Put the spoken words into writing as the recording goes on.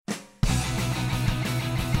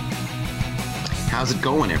How's it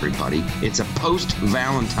going, everybody? It's a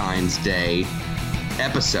post-Valentine's Day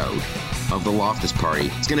episode of the Loftus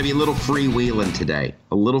Party. It's going to be a little freewheeling today.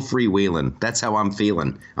 A little freewheeling. That's how I'm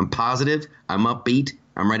feeling. I'm positive. I'm upbeat.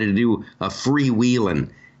 I'm ready to do a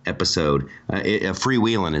freewheeling episode.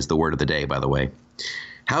 Freewheeling is the word of the day, by the way.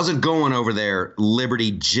 How's it going over there,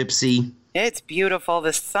 Liberty Gypsy? It's beautiful.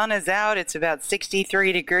 The sun is out. It's about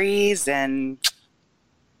 63 degrees and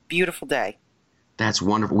beautiful day. That's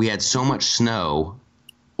wonderful. We had so much snow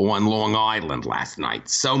on Long Island last night.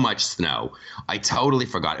 So much snow. I totally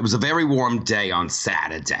forgot. It was a very warm day on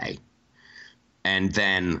Saturday. And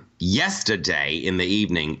then yesterday in the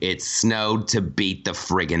evening, it snowed to beat the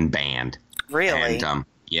friggin' band. Really? And,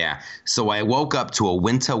 yeah. So I woke up to a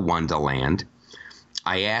winter wonderland.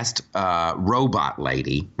 I asked Robot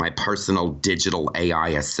Lady, my personal digital AI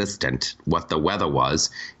assistant, what the weather was.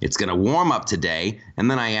 It's going to warm up today. And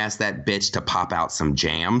then I asked that bitch to pop out some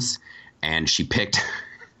jams. And she picked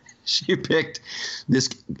this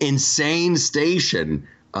insane station,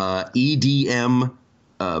 EDM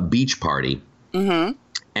beach party. Mm-hmm.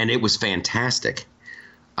 And it was fantastic.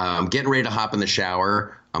 I'm getting ready to hop in the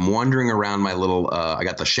shower. I'm wandering around my little, I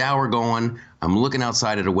got the shower going. I'm looking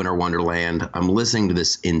outside at a winter wonderland. I'm listening to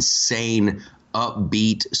this insane,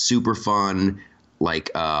 upbeat, super fun,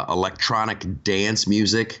 like electronic dance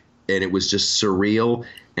music. And it was just surreal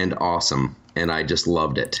and awesome. And I just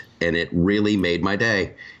loved it. And it really made my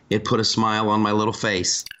day. It put a smile on my little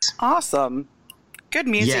face. Awesome. Good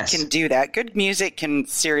music can do that. Good music can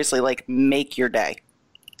seriously, like, make your day.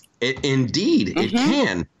 Indeed, it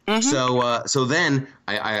can. Mm-hmm. So then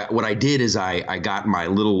I what I did is I got my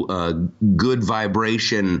little good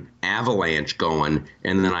vibration avalanche going,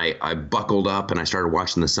 and then I buckled up and I started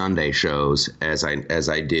watching the Sunday shows as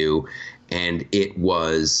I do, and it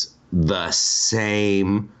was the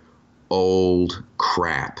same old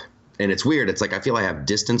crap. And it's weird. It's like I feel I have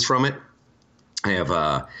distance from it. I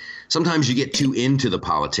have sometimes you get too into the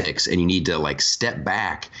politics and you need to like step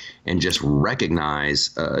back and just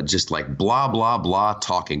recognize just like blah, blah, blah,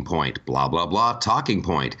 talking point, blah, blah, blah, talking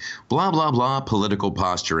point, blah, blah, blah, political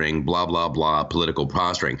posturing, blah, blah, blah, political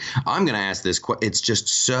posturing. I'm going to ask this. It's just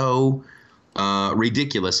so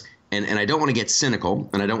ridiculous. And I don't want to get cynical,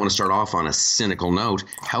 and I don't want to start off on a cynical note.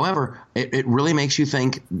 However, it really makes you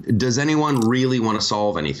think, does anyone really want to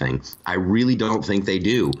solve anything? I really don't think they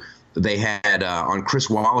do. They had on Chris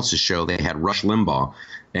Wallace's show, they had Rush Limbaugh,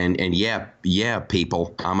 and yeah,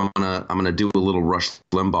 people, I'm gonna do a little Rush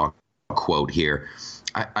Limbaugh quote here.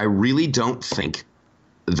 I really don't think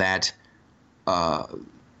that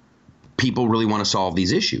people really want to solve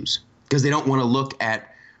these issues because they don't want to look at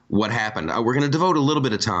what happened. We're going to devote a little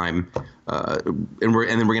bit of time, and then we're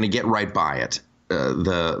going to get right by it.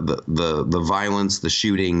 The violence, the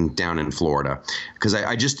shooting down in Florida, because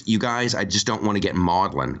I just don't want to get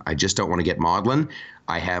maudlin. I just don't want to get maudlin.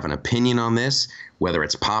 I have an opinion on this, whether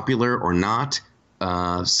it's popular or not.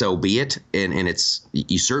 So be it. And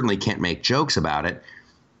you certainly can't make jokes about it.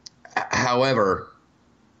 However,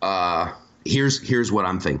 here's what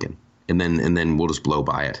I'm thinking, and then we'll just blow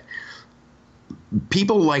by it.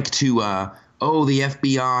 People like to the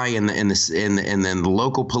FBI and then the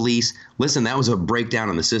local police. Listen, that was a breakdown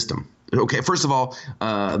in the system. Okay, first of all,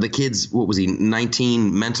 the kids, what was he,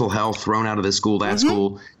 19, mental health, thrown out of this school, that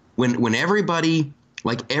school. When everybody,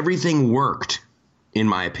 like everything worked, in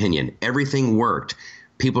my opinion, everything worked.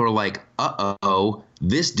 People are like, uh-oh,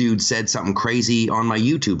 this dude said something crazy on my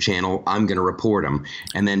YouTube channel. I'm going to report him.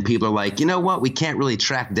 And then people are like, you know what? We can't really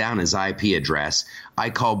track down his IP address.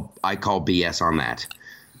 I call BS on that.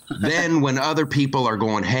 Then when other people are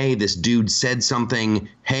going, hey, this dude said something.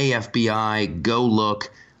 Hey, FBI, go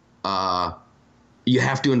look. You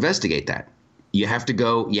have to investigate that. You have to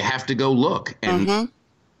go look. And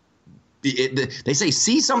they say,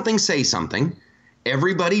 see something, say something.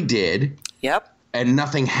 Everybody did. Yep. And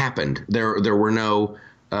nothing happened. There were no.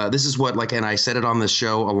 This is what, like, and I said it on the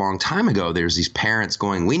show a long time ago. There's these parents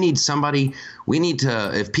going, we need somebody. We need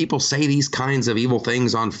to. If people say these kinds of evil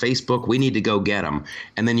things on Facebook, we need to go get them.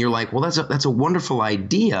 And then you're like, well, that's a wonderful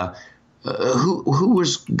idea. Who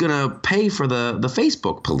was gonna pay for the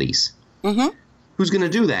Facebook police? Mm-hmm. Who's gonna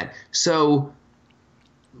do that? So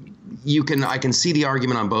I can see the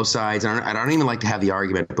argument on both sides. I don't even like to have the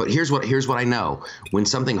argument, but here's what I know. When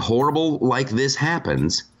something horrible like this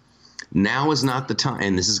happens, now is not the time.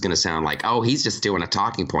 And this is going to sound like, oh, he's just doing a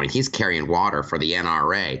talking point. He's carrying water for the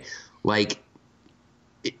NRA. Like,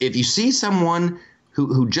 if you see someone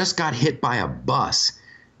who just got hit by a bus,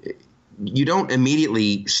 you don't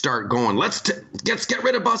immediately start going, let's get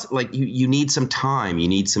rid of bus. Like, you need some time. You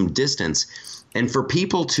need some distance. And for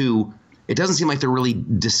people to, it doesn't seem like they're really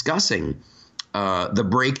discussing the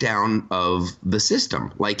breakdown of the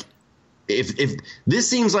system. Like, if this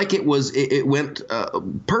seems like it went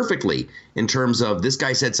perfectly in terms of this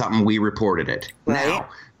guy said something, we reported it. Right. Now,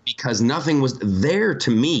 because nothing was there, to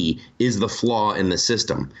me, is the flaw in the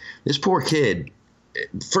system. This poor kid.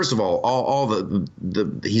 First of all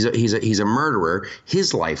he's a murderer.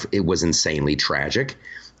 His life, it was insanely tragic.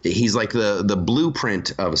 He's like the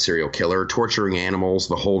blueprint of a serial killer, torturing animals,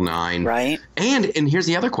 the whole nine. Right. And here's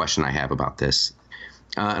the other question I have about this.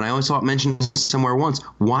 And I only saw it mentioned somewhere once.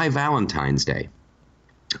 Why Valentine's Day?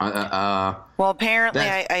 Well, apparently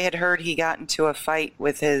I had heard he got into a fight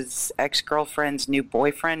with his ex-girlfriend's new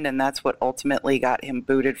boyfriend, and that's what ultimately got him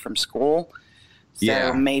booted from school. So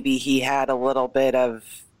yeah. Maybe he had a little bit of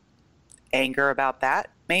anger about that,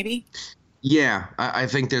 maybe? Yeah, I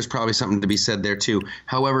think there's probably something to be said there, too.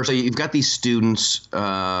 However, so you've got these students,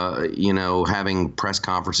 having press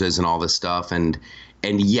conferences and all this stuff. And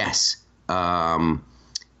yes,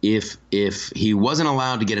 if he wasn't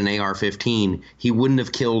allowed to get an AR-15, he wouldn't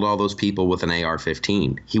have killed all those people with an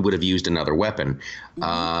AR-15. He would have used another weapon.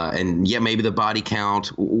 Mm-hmm. And yeah, maybe the body count,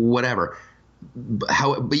 whatever.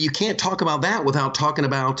 But you can't talk about that without talking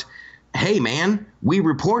about, hey, man, we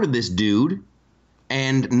reported this dude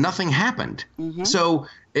and nothing happened. Mm-hmm. So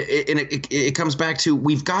it comes back to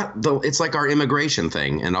we've got it's like our immigration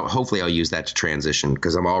thing. And hopefully I'll use that to transition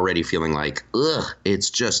because I'm already feeling like,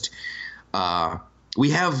 it's just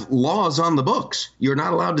we have laws on the books. You're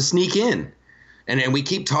not allowed to sneak in. And we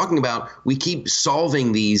keep talking about we keep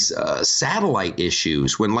solving these satellite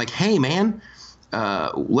issues when like, hey, man,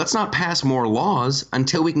 let's not pass more laws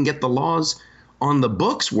until we can get the laws on the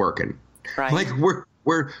books working. Right. Like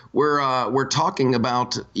we're talking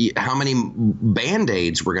about how many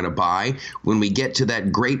Band-Aids we're going to buy when we get to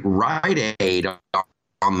that great Rite Aid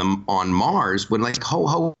on Mars. When like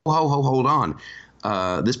hold on,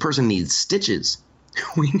 this person needs stitches.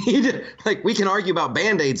 We need we can argue about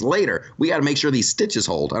Band-Aids later. We got to make sure these stitches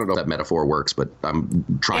hold. I don't know if that metaphor works, but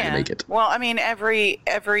I'm trying to make it. Well, I mean,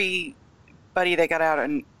 everybody that got out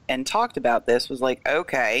and talked about this was like,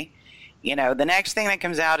 okay, the next thing that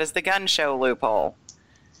comes out is the gun show loophole.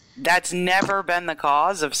 That's never been the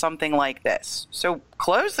cause of something like this. So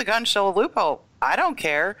close the gun show loophole. I don't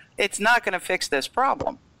care. It's not going to fix this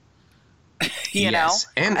problem. you know?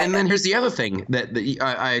 And then here's the other thing that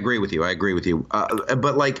I agree with you.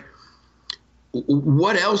 But like,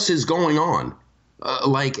 what else is going on?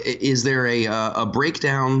 Is there a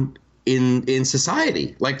breakdown in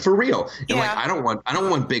society, like for real? And yeah. I don't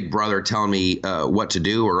want Big Brother telling me what to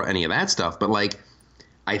do or any of that stuff. But like,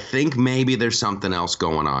 I think maybe there's something else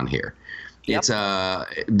going on here. Yep.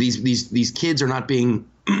 It's these kids are not being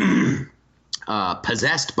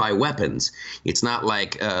possessed by weapons. It's not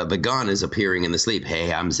like the gun is appearing in the sleep.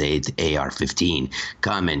 Hey, I'm Zaid's AR-15.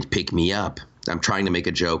 Come and pick me up. I'm trying to make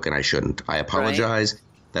a joke and I shouldn't. I apologize. Right.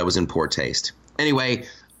 That was in poor taste. Anyway,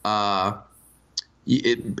 and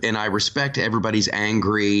I respect everybody's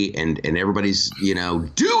angry and everybody's,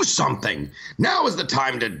 do something. Now is the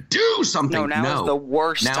time to do something. No, now is the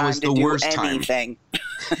worst time to do anything.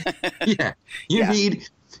 Yeah.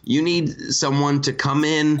 You need someone to come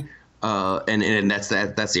in. And that's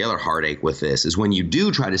the other heartache with this is when you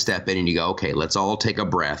do try to step in and you go, okay, let's all take a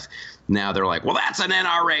breath. Now they're like, well, that's an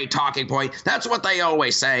NRA talking point. That's what they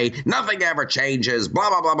always say. Nothing ever changes. Blah,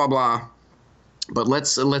 blah, blah, blah, blah. But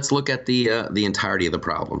let's look at the entirety of the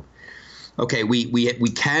problem. Okay, we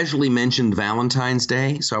casually mentioned Valentine's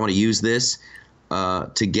Day, so I want to use this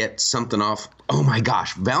to get something off. Oh my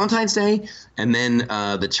gosh, Valentine's Day, and then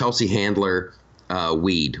the Chelsea Handler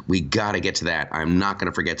weed. We got to get to that. I'm not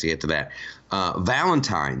going to forget to get to that.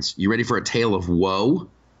 Valentine's. You ready for a tale of woe?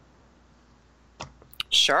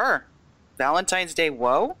 Sure. Valentine's Day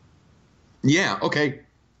woe? Yeah. Okay.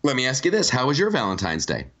 Let me ask you this: how was your Valentine's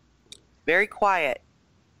Day? Very quiet.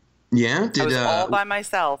 Yeah. I was all by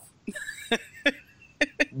myself.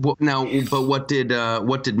 But what did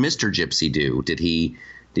Mr. Gypsy do?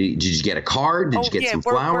 Did you get a card? Did you get some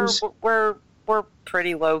flowers? We're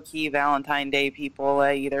pretty low-key Valentine Day people.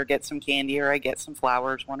 I either get some candy or I get some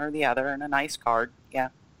flowers, one or the other, and a nice card. Yeah.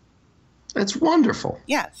 That's wonderful.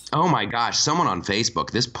 Yes. Oh my gosh, someone on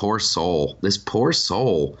Facebook, this poor soul. This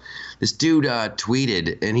dude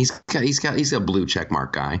tweeted, and he's a blue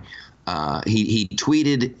checkmark guy. He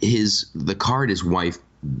tweeted the card his wife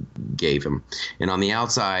gave him, and on the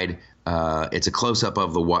outside it's a close-up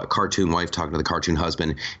of the cartoon wife talking to the cartoon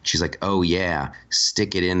husband. She's like, oh yeah,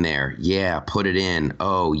 stick it in there, yeah, put it in,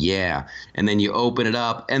 oh yeah. And then you open it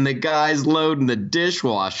up and the guy's loading the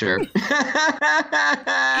dishwasher.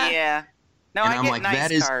 Yeah. No, and I get like,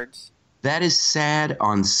 nice cards. That is sad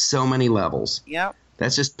on so many levels. Yep.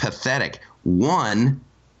 That's just pathetic. One,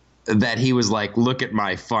 that he was like, look at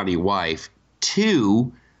my funny wife.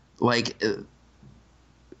 Two, like,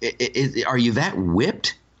 are you that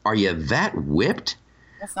whipped? Are you that whipped?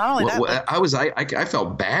 It's not only that. I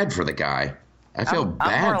felt bad for the guy. I felt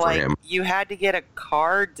bad for him. You had to get a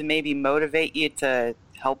card to maybe motivate you to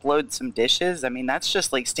help load some dishes. I mean, that's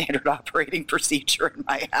just like standard operating procedure in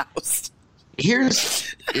my house.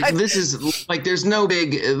 This is like, there's no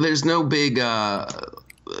big,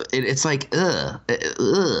 it's like,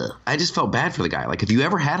 I just felt bad for the guy. Like, have you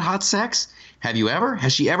ever had hot sex? Have you ever?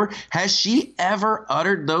 Has she ever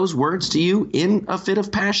uttered those words to you in a fit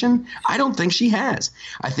of passion? I don't think she has.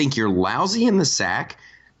 I think you're lousy in the sack,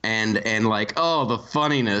 and like, oh, the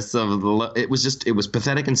funniness of it was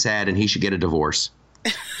pathetic and sad, and he should get a divorce.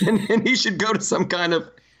 and he should go to some kind of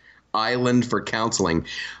island for counseling.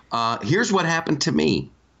 Here's what happened to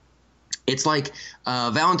me. It's like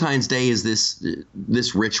Valentine's Day is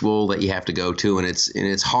this ritual that you have to go to, and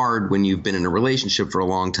it's hard when you've been in a relationship for a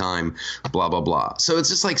long time, blah blah blah. So it's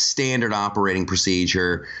just like standard operating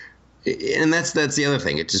procedure, and that's the other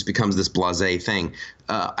thing. It just becomes this blasé thing.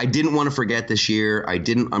 I didn't want to forget this year.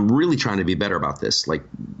 I'm really trying to be better about this, like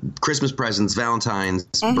Christmas presents, Valentine's,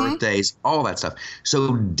 birthdays, all that stuff.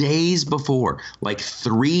 So days before, like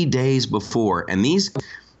 3 days before, and these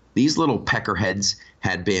little peckerheads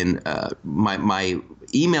had been my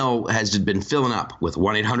email has been filling up with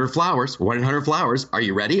 1-800-Flowers. 1-800-Flowers. Are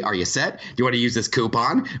you ready? Are you set? Do you want to use this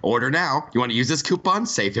coupon? Order now. You want to use this coupon?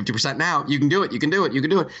 Save 50% now. You can do it. You can do it. You can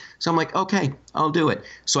do it. So I'm like, okay, I'll do it.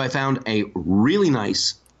 So I found a really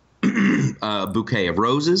nice bouquet of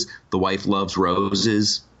roses. The wife loves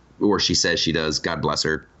roses, or she says she does. God bless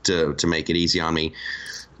her to make it easy on me.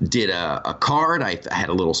 Did a card. I had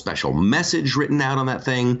a little special message written out on that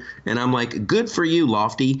thing. And I'm like, good for you,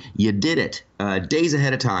 Lofty. You did it. Days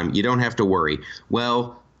ahead of time. You don't have to worry.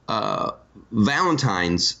 Well,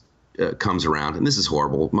 Valentine's comes around, and this is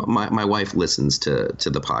horrible. My wife listens to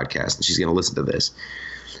the podcast, and she's going to listen to this.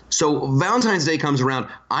 So Valentine's Day comes around.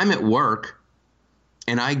 I'm at work,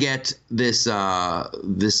 and I get this.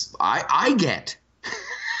 I get.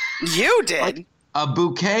 You did like a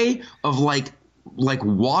bouquet of like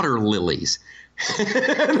water lilies.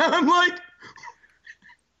 And I'm like,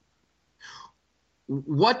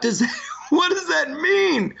 what does that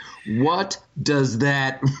mean? What does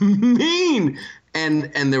that mean?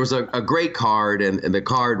 And there was a great card, and the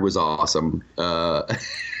card was awesome. But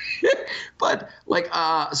like,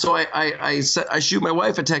 so I shoot my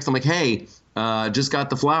wife a text. I'm like, hey, just got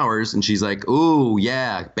the flowers. And she's like, ooh,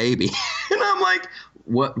 yeah, baby. And I'm like,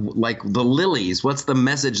 what, like the lilies, what's the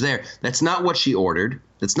message there? That's not what she ordered.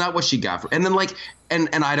 That's not what she got. And then like, and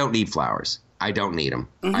I don't need flowers. I don't need them.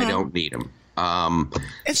 I don't need them.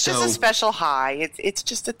 It's just a special high. It's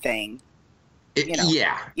just a thing.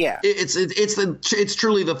 Yeah. It's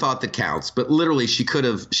truly the thought that counts. But literally, she could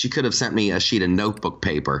have sent me a sheet of notebook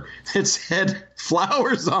paper that said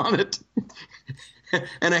flowers on it,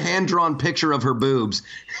 and a hand drawn picture of her boobs,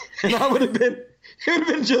 and it would have been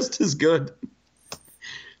just as good.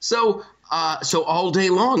 So all day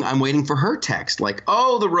long, I'm waiting for her text, like,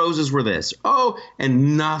 oh, the roses were this, oh,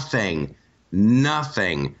 and nothing.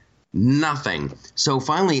 So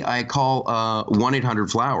finally, I call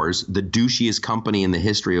 1-800-Flowers, the douchiest company in the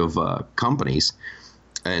history of companies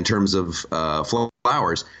in terms of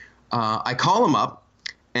flowers. I call them up,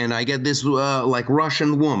 and I get this like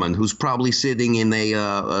Russian woman who's probably sitting in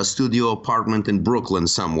a studio apartment in Brooklyn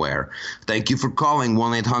somewhere. Thank you for calling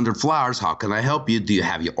 1-800-Flowers. How can I help you? Do you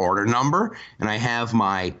have your order number? And I have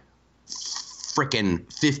my frickin'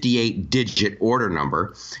 58-digit order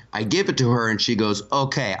number. I give it to her, and she goes,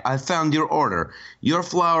 okay, I found your order. Your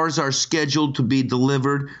flowers are scheduled to be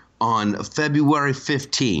delivered on February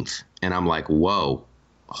 15th. And I'm like, whoa,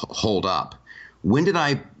 hold up. When did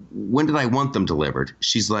I want them delivered?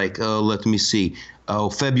 She's like, oh, let me see. Oh,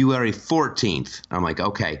 February 14th. I'm like,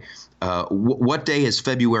 okay. What day is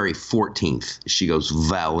February 14th? She goes,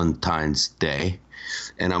 Valentine's Day.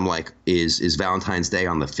 And I'm like, is Valentine's Day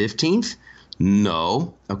on the 15th?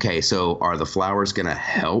 No. Okay, so are the flowers going to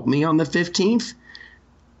help me on the 15th?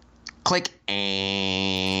 Click.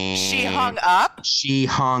 And she hung up? She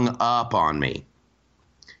hung up on me.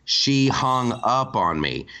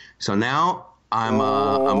 So now I'm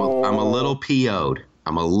a little PO'd.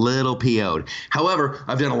 However,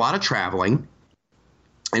 I've done a lot of traveling.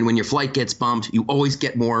 And when your flight gets bumped, you always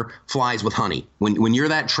get more flies with honey. When you're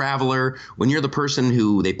that traveler, when you're the person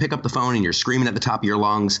who they pick up the phone and you're screaming at the top of your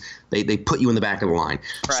lungs, they put you in the back of the line.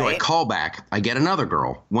 Right. So I call back. I get another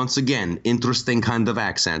girl. Once again, interesting kind of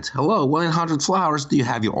accent. Hello, 1-800-Flowers. Do you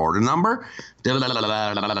have your order number?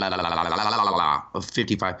 of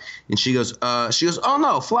 55. And she goes, oh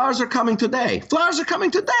no, flowers are coming today. Flowers are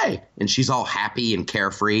coming today. And she's all happy and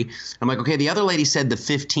carefree. I'm like, okay, the other lady said the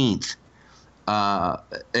 15th.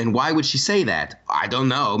 And why would she say that? I don't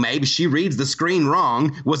know. Maybe she reads the screen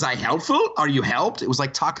wrong. Was I helpful? Are you helped? It was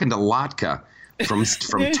like talking to Latka from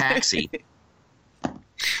Taxi.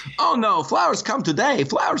 Oh no, flowers come today.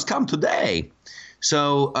 Flowers come today.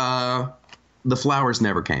 So the flowers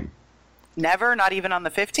never came. Never? Not even on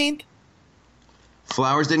the 15th?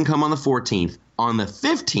 Flowers didn't come on the 14th. On the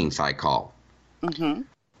 15th, I call. Mm-hmm.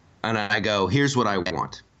 And I go, here's what I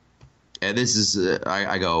want. And this is,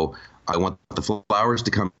 I go, I want the flowers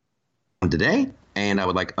to come today, and I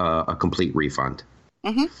would like a complete refund.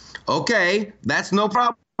 Mm-hmm. Okay, that's no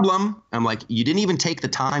problem. I'm like, you didn't even take the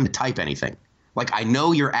time to type anything. Like, I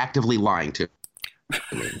know you're actively lying to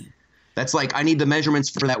me. That's like, I need the measurements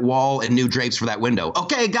for that wall and new drapes for that window.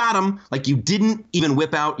 Okay, got them. Like, you didn't even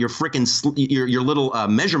whip out your frickin' your little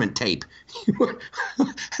measurement tape. And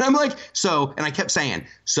I'm like, and I kept saying,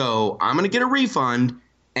 so I'm going to get a refund,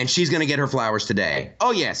 and she's going to get her flowers today.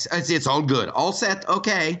 Oh, yes, it's all good. All set,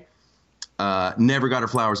 okay. Never got her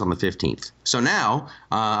flowers on the 15th. So now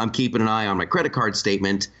I'm keeping an eye on my credit card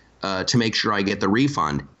statement to make sure I get the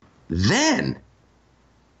refund. Then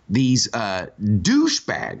these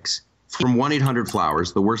douchebags from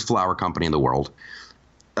 1-800-Flowers, the worst flower company in the world,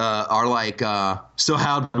 are like, so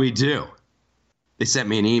how'd we do? They sent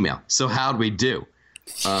me an email. So how'd we do?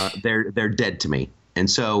 They're dead to me. And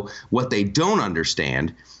so what they don't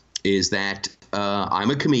understand is that I'm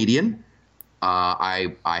a comedian.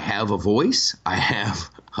 I have a voice. I have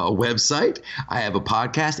a website. I have a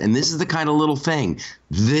podcast. And this is the kind of little thing.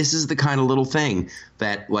 This is the kind of little thing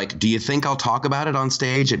that, like, do you think I'll talk about it on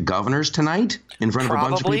stage at Governor's tonight in front of a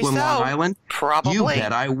bunch of people in Long Island? Probably. You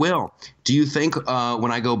bet I will. Do you think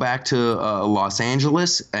when I go back to Los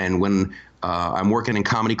Angeles and when I'm working in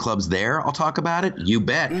comedy clubs there, I'll talk about it? You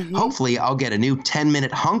bet. Mm-hmm. Hopefully I'll get a new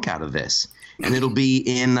 10-minute hunk out of this. And it'll be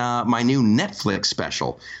in my new Netflix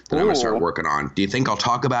special that I'm going to start working on. Do you think I'll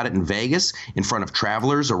talk about it in Vegas in front of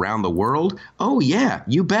travelers around the world? Oh, yeah,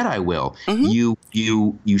 you bet I will. Mm-hmm.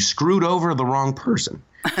 You screwed over the wrong person.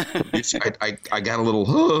 I got a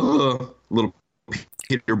little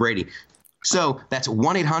Peter Brady. So that's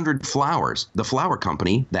 1-800-Flowers, the flower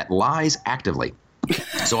company that lies actively.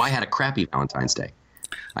 So I had a crappy Valentine's Day.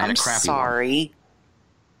 I'm sorry.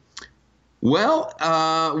 Well,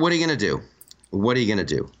 what are you going to do? What are you going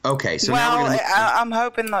to do? Okay, so now we're going to... I'm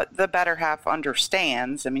hoping the better half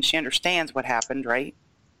understands. I mean, she understands what happened, right?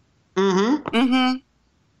 Mm-hmm. Mm-hmm.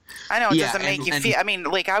 I know it doesn't make you feel... I mean,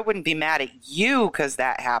 like, I wouldn't be mad at you because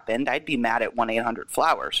that happened. I'd be mad at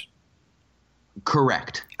 1-800-Flowers.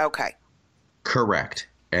 Correct. Okay. Correct.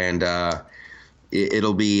 And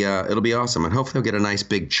it'll be awesome. And hopefully I'll get a nice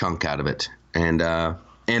big chunk out of it. And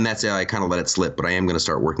that's it. I kind of let it slip, but I am going to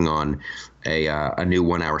start working on a new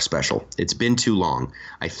 1-hour special. It's been too long.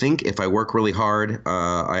 I think if I work really hard,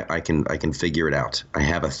 I can figure it out. I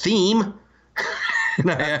have a theme. Theme?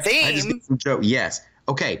 I just get some joke. Yes.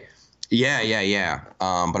 Okay. Yeah.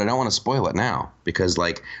 But I don't want to spoil it now because,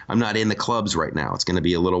 like, I'm not in the clubs right now. It's going to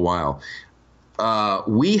be a little while.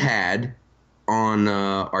 We had on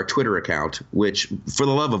our Twitter account, which, for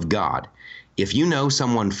the love of God, if you know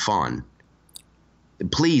someone fun,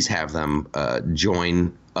 please have them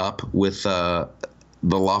join up with the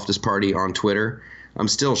Loftus Party on Twitter. I'm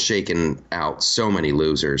still shaking out so many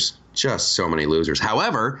losers, just so many losers.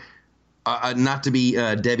 However, not to be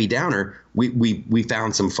Debbie Downer, we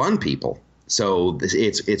found some fun people. So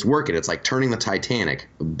it's working. It's like turning the Titanic,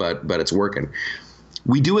 but it's working.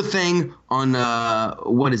 We do a thing on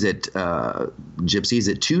what is it, Gypsy? Is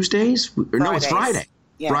it Tuesdays? Fridays. No, it's Friday.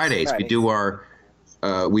 Yes, Fridays.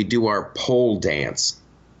 We do our pole dance.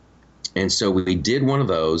 And so we did one of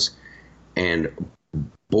those, and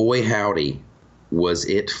boy howdy, was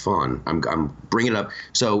it fun. I'm bringing it up.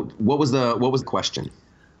 So what was the question?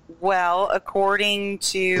 Well, according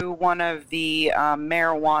to one of the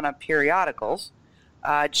marijuana periodicals,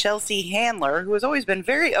 Chelsea Handler, who has always been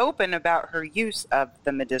very open about her use of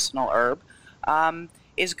the medicinal herb,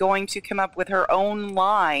 is going to come up with her own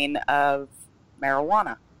line of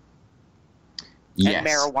marijuana and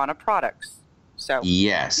marijuana products. So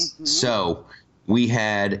yes. Mm-hmm. So we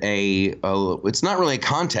had it's not really a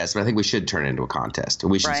contest, but I think we should turn it into a contest.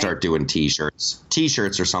 We should start doing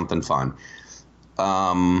T-shirts or something fun.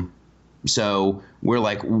 So we're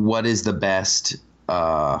like, what is the best?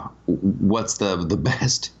 What's the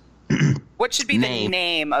best? What should be the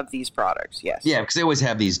name of these products? Yes. Yeah, because they always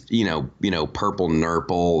have these, purple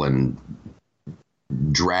nurple and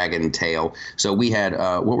dragon tail. So we had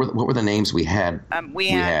what were the names we had? We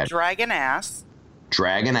had dragon ass.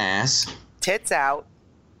 Dragon Ass, Tits Out,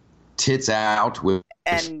 which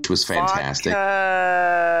and was fantastic.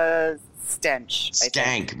 Vodka Stench.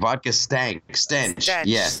 Vodka Stench.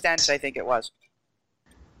 Yes. Stench, I think it was.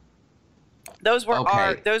 Those were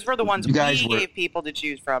the ones we gave people to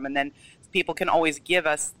choose from, and then people can always give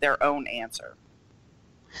us their own answer.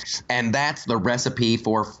 And that's the recipe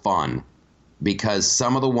for fun, because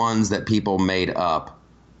some of the ones that people made up,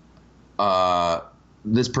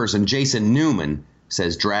 this person, Jason Newman,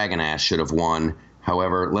 says Dragon Ass should have won.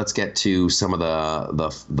 However, let's get to some of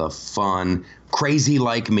the fun. Crazy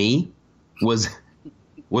Like Me was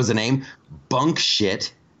the name. Bunk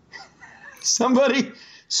Shit. Somebody.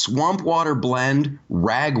 Swamp Water Blend,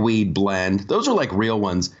 Ragweed Blend. Those are like real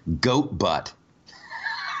ones. Goat Butt.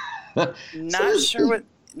 I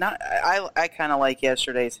kind of like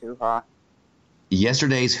Yesterday's Hoo Ha.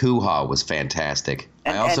 Yesterday's Hoo Ha was fantastic.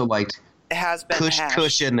 I also liked Has Been Kush Hash.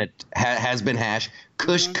 Kush in the Has Been Hash.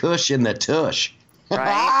 Kush Kush in the Tush.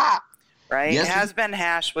 Right. Right. Yesterday- Has Been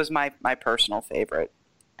Hash was my personal favorite.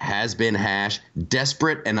 Has Been Hash.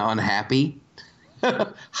 Desperate and Unhappy.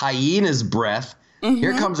 Hyena's Breath. Mm-hmm.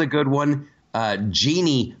 Here comes a good one.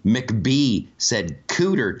 Jeannie McBee said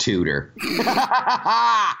Cooter Tooter.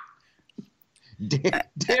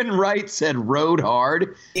 Dan Wright said Road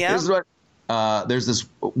Hard. Yeah. There's this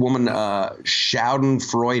woman,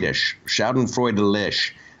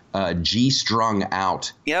 Schadenfreudish, G Strung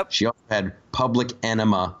Out. Yep. She also had Public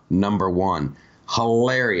Enema #1.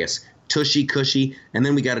 Hilarious. Tushy Cushy. And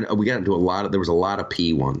then we got into a lot of, there was a lot of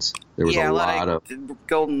P ones. There was a lot of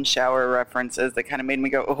golden shower references that kind of made me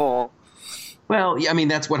go, oh. Well, yeah, I mean,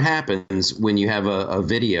 that's what happens when you have a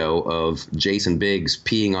video of Jason Biggs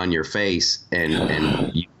peeing on your face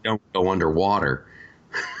and you don't go underwater.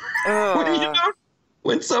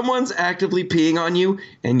 When someone's actively peeing on you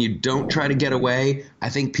and you don't try to get away, I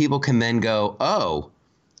think people can then go, oh,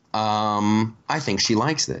 I think she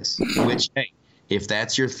likes this. Which, hey, if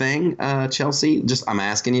that's your thing, Chelsea, I'm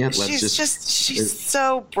asking you. She's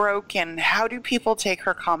so broken. How do people take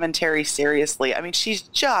her commentary seriously? I mean, she's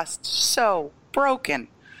just so broken.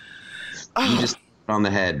 You just on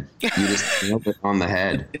the head. You just nailed it on the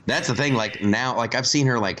head. That's the thing. Like now, like I've seen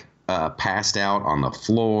her passed out on the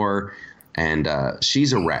floor, and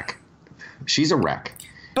she's a wreck. She's a wreck.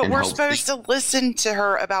 But we're supposed to listen to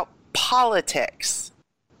her about politics.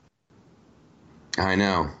 I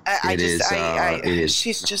know. It is.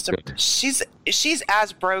 She's just she's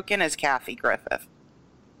as broken as Kathy Griffin.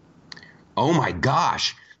 Oh my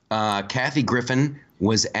gosh. Kathy Griffin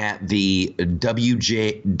was at the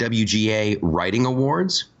WGA Writing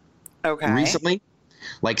Awards recently.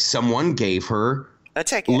 Like someone gave her a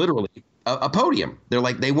ticket. Literally a podium. They're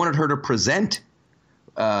like, they wanted her to present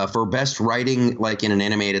for best writing, like in an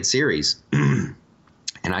animated series.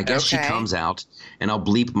 And I guess she comes out, and I'll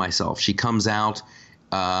bleep myself. She comes out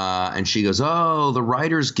and she goes, oh, the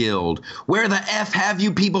Writers Guild. Where the F have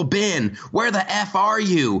you people been? Where the F are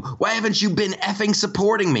you? Why haven't you been effing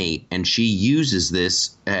supporting me? And she uses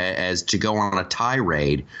this as to go on a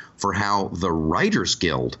tirade for how the Writers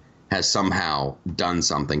Guild has somehow done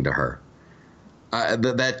something to her.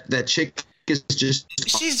 That chick is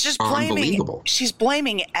she's just unbelievable. She's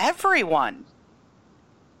blaming everyone.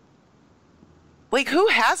 Like, who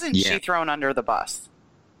hasn't she thrown under the bus?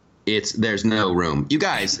 There's no room. You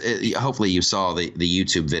guys, hopefully you saw the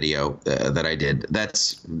YouTube video that I did.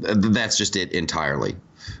 That's just it entirely.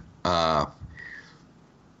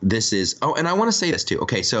 This is, and I want to say this too.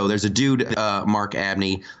 Okay, so there's a dude, Mark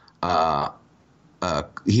Abney.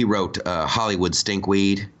 He wrote Hollywood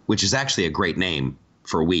Stinkweed, which is actually a great name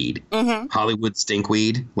for weed. Mm-hmm. Hollywood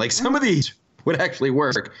Stinkweed. Like, some of these would actually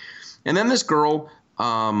work. And then this girl,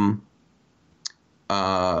 I'll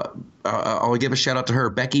give a shout out to her,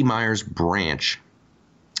 Becky Myers Branch.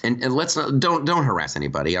 And let's not, don't harass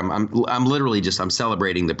anybody. I'm literally I'm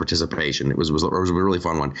celebrating the participation. It was a really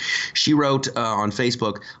fun one. She wrote on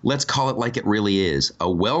Facebook, let's call it like it really is. A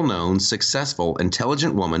well-known, successful,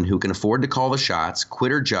 intelligent woman who can afford to call the shots,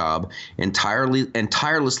 quit her job, and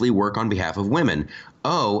tirelessly work on behalf of women.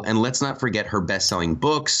 Oh, and let's not forget her best-selling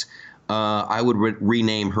books. I would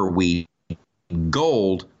rename her weed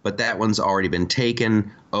Gold, but that one's already been taken.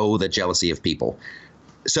 Oh, the jealousy of people.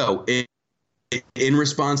 So in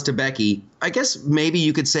response to Becky, I guess maybe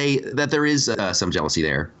you could say that there is some jealousy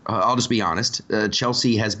there. I'll just be honest.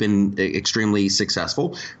 Chelsea has been extremely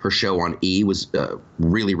successful. Her show on E! Was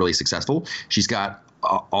really, really successful. She's got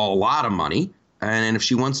a lot of money. And if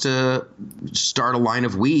she wants to start a line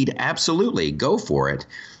of weed, absolutely, go for it.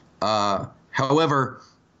 However,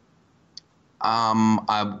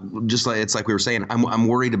 I just like it's like we were saying. I'm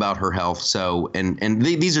worried about her health. So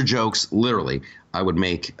these are jokes. Literally, I would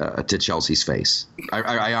make to Chelsea's face.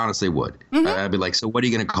 I honestly would. Mm-hmm. I'd be like, so what are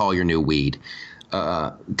you going to call your new weed?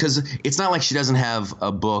 Because it's not like she doesn't have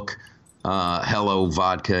a book. Hello,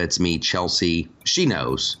 vodka. It's me, Chelsea. She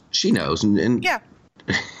knows. And Yeah.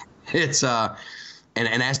 It's and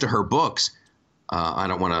as to her books, I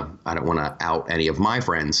don't want to out any of my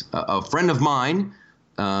friends. A friend of mine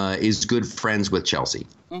is good friends with Chelsea.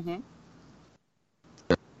 Mm-hmm.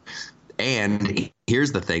 And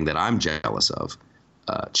here's the thing that I'm jealous of.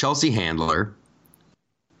 Chelsea Handler,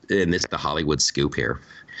 and this is the Hollywood scoop here.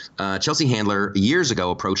 Chelsea Handler years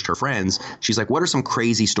ago approached her friends. She's like, what are some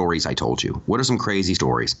crazy stories I told you? What are some crazy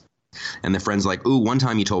stories? And the friend's like, ooh, one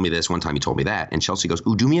time you told me this, one time you told me that. And Chelsea goes,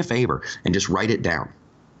 ooh, do me a favor and just write it down.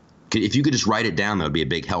 If you could just write it down, that would be a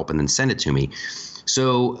big help, and then send it to me.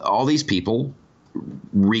 So all these people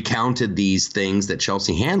recounted these things that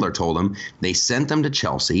Chelsea Handler told them. They sent them to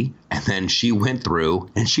Chelsea, and then she went through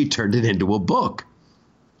and she turned it into a book.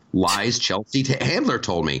 Lies Chelsea Handler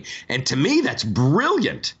told me. And to me, that's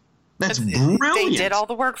brilliant. That's brilliant. They did all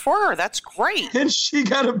the work for her. That's great. And she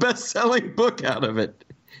got a best-selling book out of it.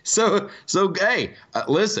 So hey,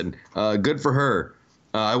 listen, good for her.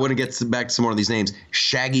 I want to get back to some more of these names.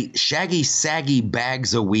 Shaggy Saggy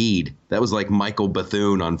Bags of Weed. That was like Michael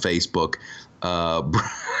Bethune on Facebook.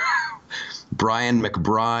 Brian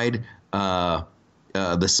McBride.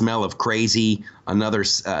 The Smell of Crazy. Another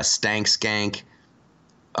Stank Skank.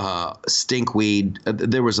 Stinkweed.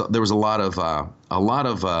 There was a lot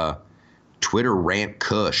of Twitter Rant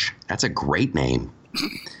Kush. That's a great name.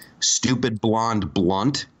 Stupid Blonde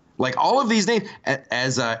Blunt. Like all of these names,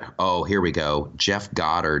 here we go. Jeff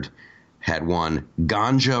Goddard had one.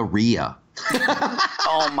 Ganja Rhea.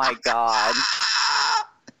 Oh my God.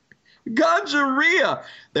 Ganja Rhea.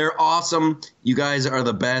 They're awesome. You guys are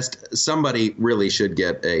the best. Somebody really should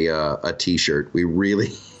get a T-shirt. We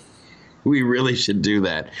really should do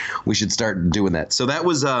that. We should start doing that. So that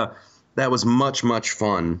was much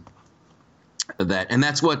fun.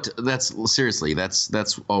 That's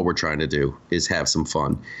all we're trying to do is have some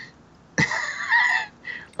fun.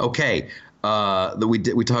 Okay.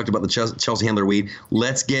 We talked about the Chelsea Handler weed.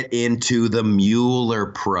 Let's get into the Mueller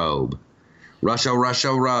probe. Russia.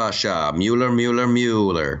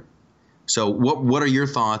 Mueller. So what are your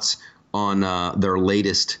thoughts on their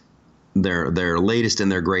latest and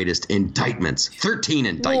their greatest indictments? 13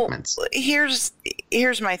 indictments. Well,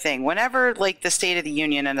 here's my thing. Whenever like the State of the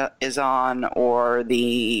Union is on, or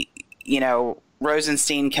the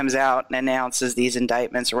Rosenstein comes out and announces these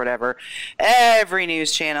indictments or whatever, every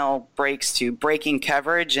news channel breaks to breaking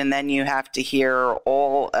coverage, and then you have to hear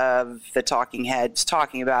all of the talking heads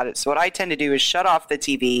talking about it. So what I tend to do is shut off the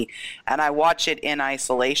TV and I watch it in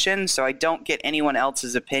isolation, so I don't get anyone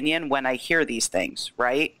else's opinion when I hear these things,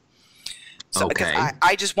 right? So okay. Because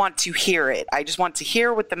I just want to hear it. I just want to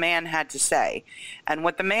hear what the man had to say. And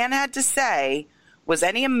what the man had to say was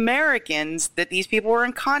any Americans that these people were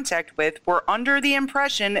in contact with were under the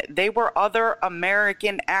impression they were other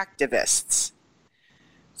American activists.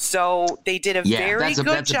 So they did a very good job.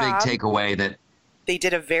 That's a big takeaway. They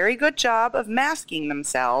did a very good job of masking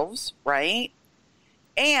themselves, right?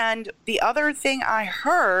 And the other thing I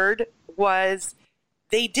heard was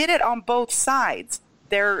they did it on both sides.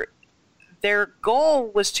 Their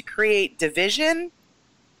goal was to create division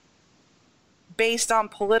based on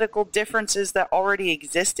political differences that already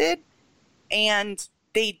existed, and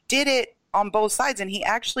they did it on both sides. And he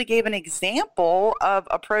actually gave an example of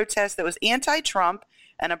a protest that was anti-Trump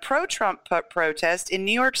and a pro-Trump protest in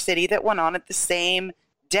New York City that went on at the same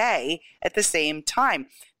day, at the same time.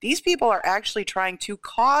 These people are actually trying to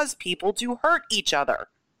cause people to hurt each other.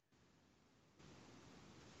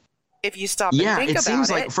 If you stop and think about it. Yeah, it seems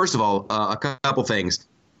like, first of all, a couple things.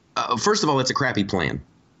 First of all, it's a crappy plan.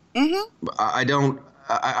 Mm-hmm. I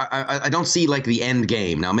don't see like the end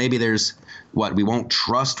game. Now maybe there's we won't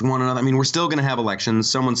trust one another. I mean, we're still going to have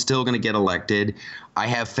elections. Someone's still going to get elected. I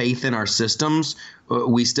have faith in our systems.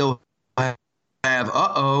 We still have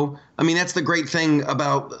I mean, that's the great thing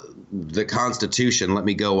about the Constitution. Let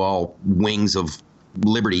me go all wings of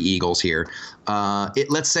Liberty Eagles here.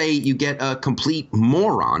 Let's say you get a complete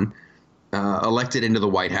moron elected into the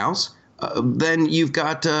White House. Then you've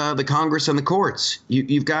got the Congress and the courts.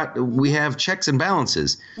 We have checks and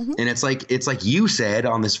balances. Mm-hmm. And it's like you said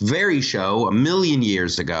on this very show a million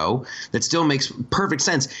years ago that still makes perfect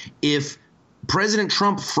sense. If President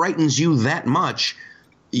Trump frightens you that much,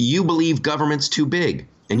 you believe government's too big,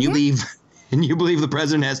 and you believe the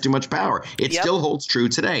president has too much power. It still holds true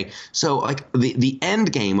today. So like the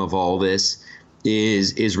end game of all this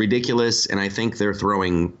is ridiculous, and I think they're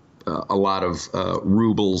throwing a lot of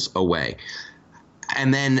rubles away.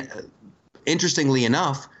 And then, interestingly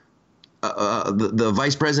enough, the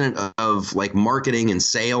vice president of like marketing and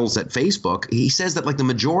sales at Facebook, he says that like the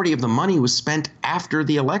majority of the money was spent after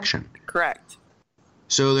the election. Correct.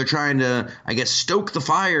 So they're trying to, I guess, stoke the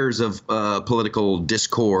fires of political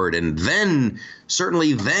discord, and then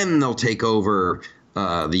certainly then they'll take over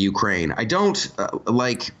the Ukraine. I don't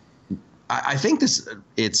I think this.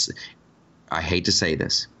 I hate to say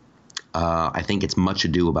this. I think it's much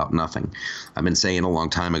ado about nothing. I've been saying a long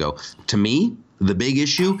time ago. To me, the big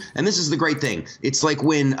issue, and this is the great thing, it's like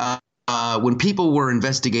when people were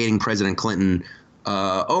investigating President Clinton.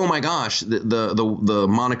 Oh my gosh, the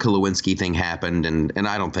Monica Lewinsky thing happened, and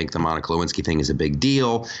I don't think the Monica Lewinsky thing is a big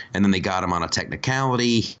deal. And then they got him on a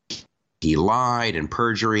technicality. He lied and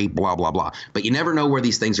perjury, blah, blah, blah. But you never know where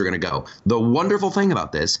these things are going to go. The wonderful thing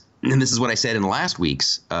about this, and this is what I said in last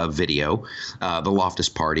week's video, the Loftus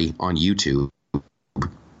Party on YouTube,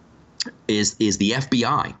 is the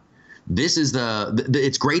FBI. This is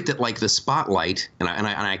it's great that like the spotlight, and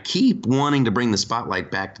I keep wanting to bring the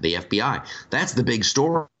spotlight back to the FBI. That's the big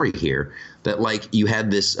story here, that like you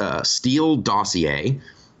had this Steele dossier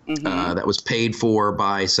that was paid for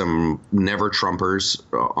by some never Trumpers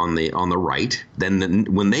on the right. Then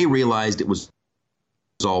when they realized it was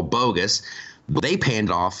all bogus, they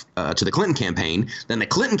panned off to the Clinton campaign. Then the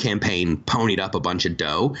Clinton campaign ponied up a bunch of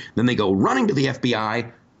dough. Then they go running to the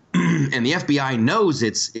FBI, and the FBI knows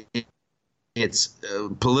it's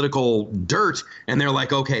political dirt, and they're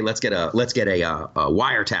like, okay, let's get a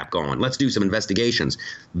wiretap going. Let's do some investigations.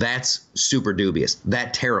 That's super dubious.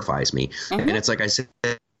 That terrifies me. And it's like I said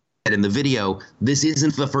in the video, this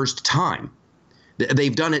isn't the first time.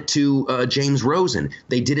 They've done it to James Rosen.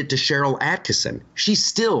 They did it to Cheryl Atkinson. She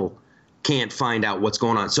still can't find out what's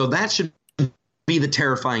going on. So that should be the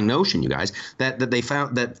terrifying notion, you guys, that they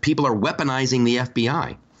found that people are weaponizing the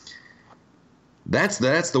FBI. That's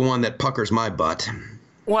the one that puckers my butt.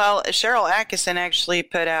 Well, Cheryl Atkinson actually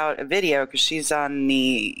put out a video because she's on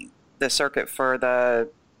the circuit for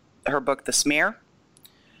her book, The Smear.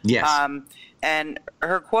 Yes. And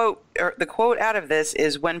the quote out of this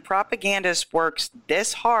is, when propagandist works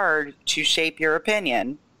this hard to shape your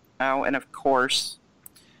opinion. Oh, and of course,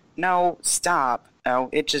 no, stop.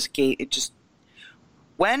 Oh,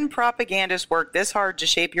 when propagandists work this hard to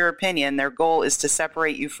shape your opinion, their goal is to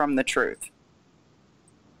separate you from the truth.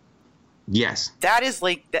 Yes. That is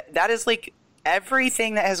like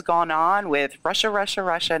everything that has gone on with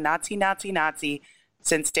Russia, Nazi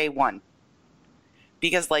since day one.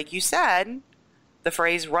 Because like you said, the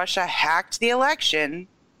phrase Russia hacked the election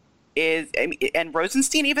and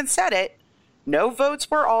Rosenstein even said it, no votes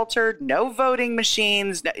were altered, no voting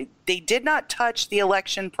machines, they did not touch the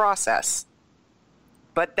election process.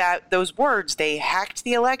 But those words, they hacked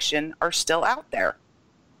the election, are still out there.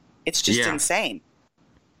 It's just insane.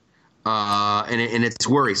 And it's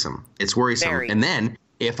worrisome. It's worrisome. Very. And then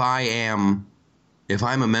if I'm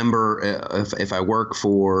a member, if I work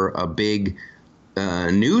for a big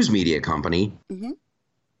news media company, then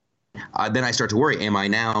I start to worry. Am I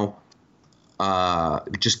now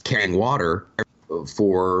just carrying water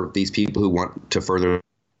for these people who want to further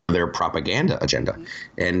their propaganda agenda?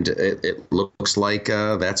 And it looks like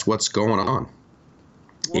that's what's going on.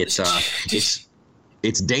 Well,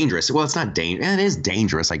 It's dangerous. Well, it's not dangerous. It is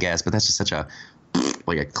dangerous, I guess, but that's just such a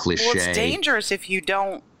cliche. Well, it's dangerous if you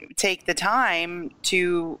don't take the time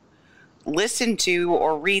to listen to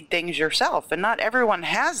or read things yourself. And not everyone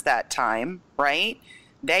has that time, right?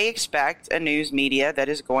 They expect a news media that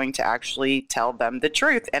is going to actually tell them the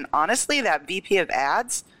truth. And honestly, that VP of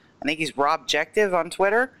ads, I think he's Rob Jective on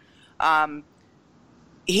Twitter,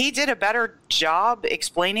 he did a better job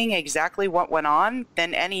explaining exactly what went on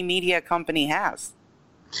than any media company has.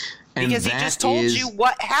 Because he just told you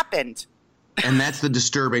what happened. And that's the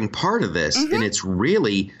disturbing part of this. And it's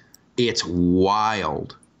wild. It's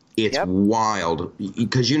wild.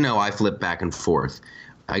 Because, I flip back and forth.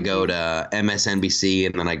 I go to MSNBC,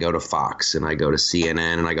 and then I go to Fox, and I go to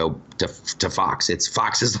CNN, and I go to Fox.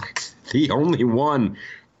 Fox is like the only one.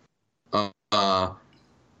 And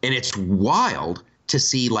it's wild to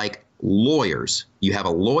see like lawyers. You have a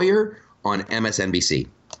lawyer on MSNBC.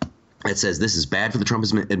 It says this is bad for the Trump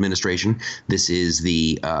administration. This is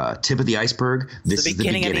the tip of the iceberg. This is the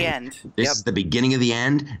beginning of the end. This is the beginning of the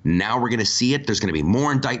end. Now we're going to see it. There's going to be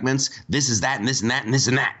more indictments. This is that and this and that and this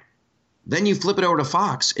and that. Then you flip it over to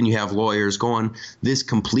Fox and you have lawyers going, this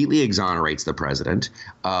completely exonerates the president.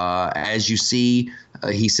 As you see,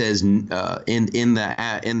 he says in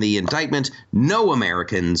the indictment, no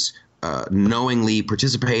Americans knowingly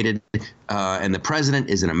participated, and the president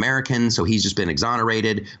is an American, so he's just been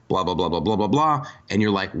exonerated, blah, blah, blah, blah, blah, blah, blah. And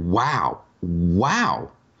you're like, wow.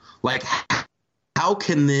 Like, how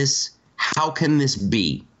can this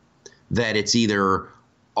be that it's either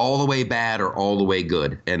all the way bad or all the way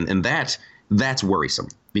good? And that's worrisome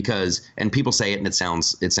because, and people say it and it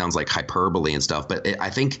sounds like hyperbole and stuff, but I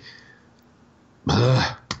think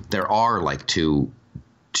there are like two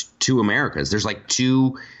Americas. There's like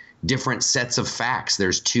two different sets of facts.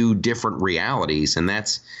 There's two different realities, and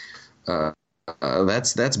that's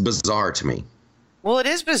bizarre to me. Well, it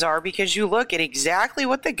is bizarre because you look at exactly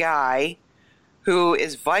what the guy who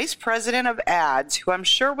is vice president of ads, who I'm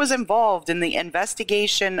sure was involved in the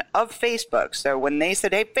investigation of Facebook. So when they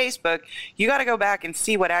said, hey, Facebook, you got to go back and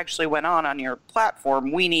see what actually went on your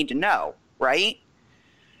platform. We need to know, right?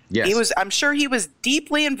 Yes. I'm sure he was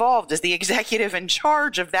deeply involved as the executive in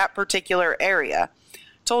charge of that particular area.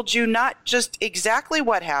 Told you not just exactly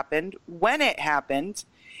what happened, when it happened.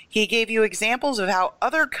 He gave you examples of how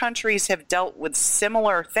other countries have dealt with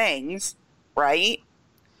similar things, right?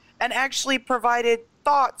 And actually provided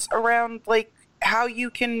thoughts around like how you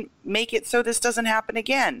can make it so this doesn't happen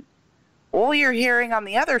again. All you're hearing on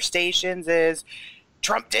the other stations is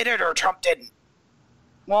Trump did it or Trump didn't.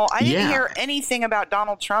 Well, I didn't hear anything about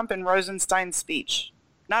Donald Trump in Rosenstein's speech.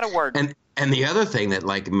 Not a word. And the other thing that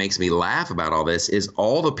like makes me laugh about all this is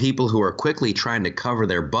all the people who are quickly trying to cover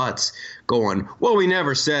their butts going, well, we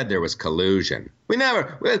never said there was collusion.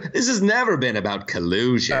 This has never been about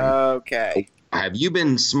collusion. Okay. Have you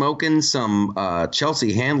been smoking some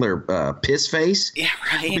Chelsea Handler piss face? Yeah,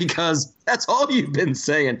 right. Because that's all you've been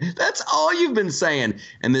saying.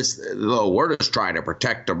 And this, we're just trying to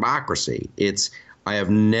protect democracy. I have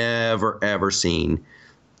never, ever seen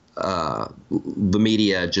the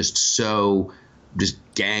media just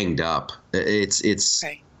ganged up. It's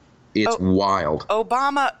wild.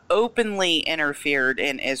 Obama openly interfered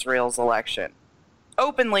in Israel's election.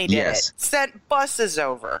 Openly did it. Sent buses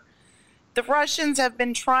over. The Russians have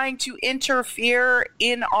been trying to interfere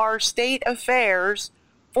in our state affairs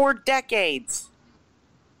for decades.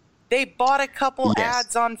 They bought a couple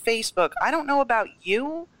ads on Facebook. I don't know about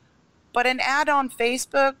you, but an ad on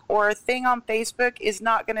Facebook or a thing on Facebook is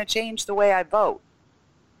not going to change the way I vote.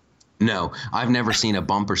 No, I've never seen a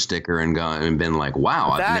bumper sticker and been like,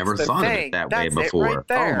 wow, I've never thought of it that way before.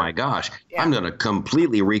 Oh, my gosh. Yeah. I'm going to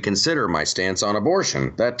completely reconsider my stance on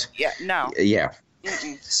abortion. Yeah.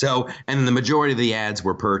 Mm-mm. So, and then the majority of the ads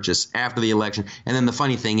were purchased after the election. And then the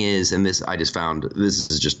funny thing is, and this I just found, this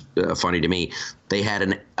is just funny to me, they had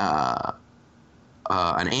an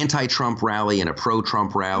anti-Trump rally and a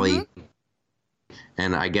pro-Trump rally. Mm-hmm.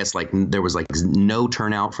 And I guess like there was like no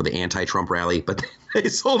turnout for the anti-Trump rally, but they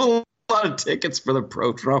sold a lot of tickets for the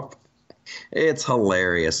pro-Trump. It's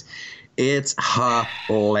hilarious.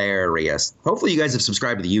 Hopefully you guys have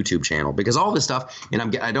subscribed to the YouTube channel because all this stuff, and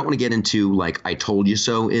I don't want to get into like I told you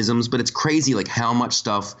so isms, but it's crazy like how much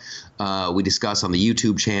stuff we discuss on the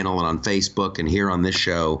YouTube channel and on Facebook and here on this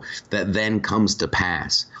show that then comes to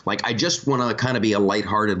pass. Like I just want to kind of be a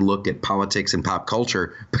lighthearted look at politics and pop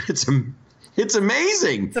culture, but it's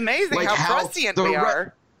amazing. It's amazing like how prescient we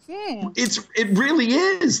are. It really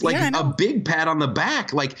is like a big pat on the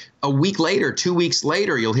back. Like a week later, 2 weeks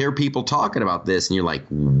later, you'll hear people talking about this and you're like,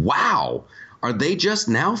 wow, are they just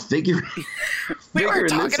now figuring we were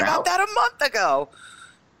talking about that a month ago.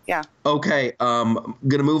 Yeah. Okay. Going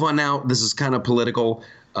to move on now. This is kind of political,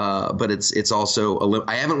 but it's also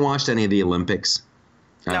I haven't watched any of the Olympics.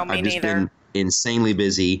 No, me I've just neither. been insanely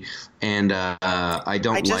busy and I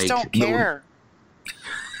don't care.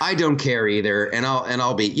 I don't care either, and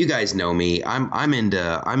I'll be. You guys know me. I'm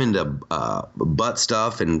into butt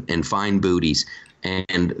stuff and fine booties,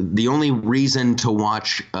 and the only reason to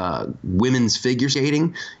watch women's figure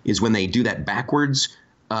skating is when they do that backwards.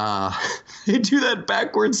 They do that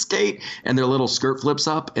backwards skate, and their little skirt flips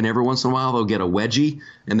up, and every once in a while they'll get a wedgie,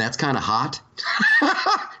 and that's kind of hot.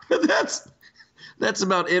 That's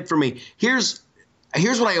about it for me. Here's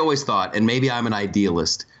what I always thought, and maybe I'm an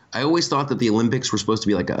idealist. I always thought that the Olympics were supposed to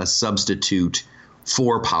be like a substitute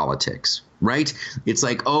for politics, right? It's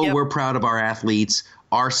like, we're proud of our athletes.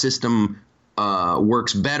 Our system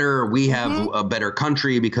works better. We have a better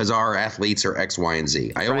country because our athletes are X, Y, and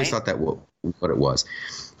Z. I always thought that was what it was.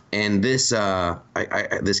 And this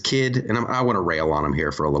this kid, and I want to rail on him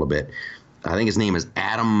here for a little bit. I think his name is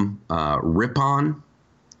Adam Rippon,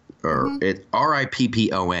 or it's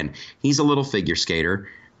Rippon. He's a little figure skater.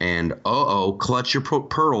 And clutch your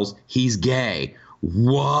pearls. He's gay.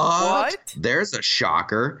 What? There's a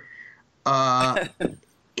shocker.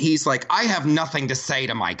 He's like, I have nothing to say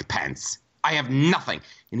to Mike Pence. I have nothing.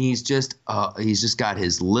 And he's just got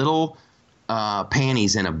his little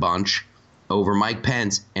panties in a bunch over Mike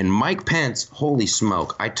Pence. And Mike Pence, holy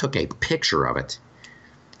smoke, I took a picture of it.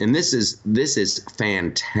 And this is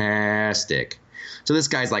fantastic. So this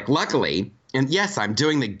guy's like, luckily, and yes, I'm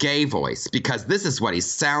doing the gay voice because this is what he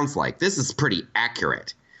sounds like. This is pretty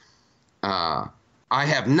accurate. I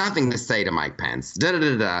have nothing to say to Mike Pence.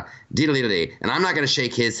 Da-da-da-da, dee-da-dee-da-dee. And I'm not going to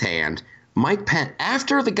shake his hand. Mike Pence,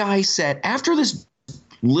 after this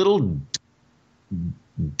little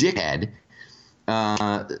dickhead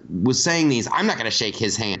was saying these, I'm not going to shake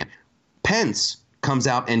his hand. Pence comes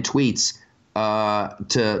out and tweets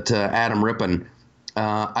to Adam Rippon,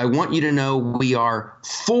 I want you to know we are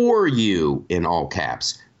for you, in all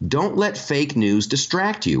caps. Don't let fake news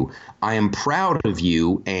distract you. I am proud of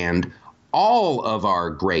you and all of our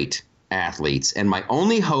great athletes, and my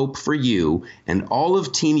only hope for you and all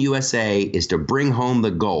of Team USA is to bring home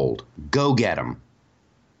the gold. Go get 'em.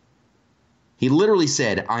 He literally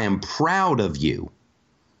said, I am proud of you.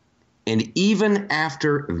 And even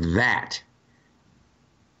after that,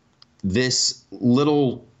 this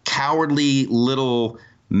little cowardly little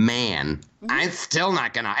man, I'm still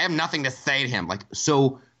not gonna, I have nothing to say to him. Like,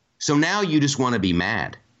 so now you just want to be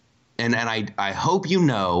mad. And I hope you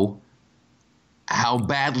know how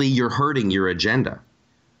badly you're hurting your agenda.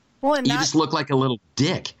 Well, and you just look like a little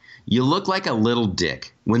dick. You look like a little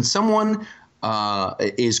dick. When someone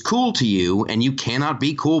is cool to you and you cannot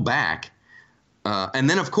be cool back, and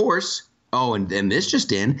then of course, and this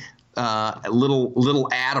just in, little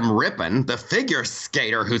Adam Rippon, the figure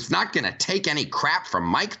skater who's not going to take any crap from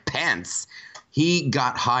Mike Pence, he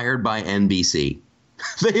got hired by NBC.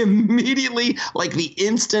 They immediately, like the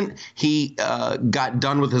instant he got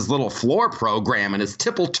done with his little floor program and his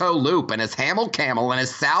tipple toe loop and his Hamel Camel and his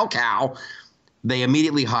Sal Cow, they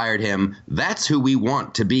immediately hired him. That's who we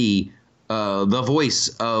want to be the voice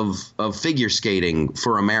of figure skating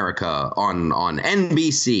for America on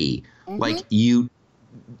NBC. Mm-hmm. Like, you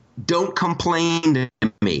don't complain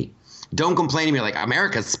to me. Don't complain to me like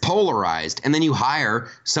America's polarized. And then you hire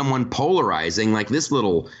someone polarizing like this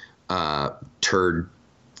little turd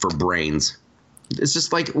for brains. It's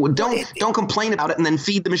just like, don't complain about it and then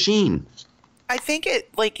feed the machine. I think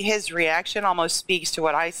his reaction almost speaks to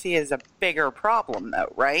what I see as a bigger problem,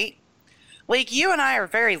 though, right? Like, you and I are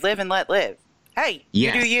very live and let live. Hey,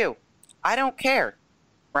 yes. You do you. I don't care,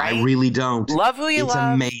 right? I really don't. Love who you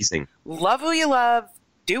love. It's amazing. Love who you love.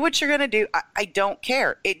 Do what you're going to do. I don't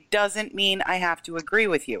care. It doesn't mean I have to agree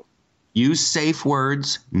with you. Use safe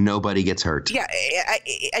words. Nobody gets hurt. Yeah,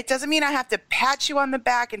 it doesn't mean I have to pat you on the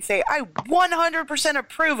back and say, I 100%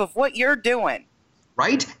 approve of what you're doing.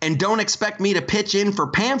 Right? And don't expect me to pitch in for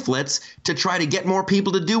pamphlets to try to get more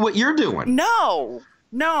people to do what you're doing. No,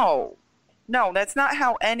 that's not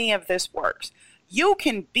how any of this works. You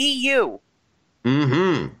can be you.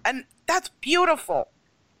 Mm-hmm. And that's beautiful.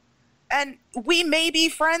 And we may be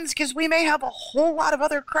friends because we may have a whole lot of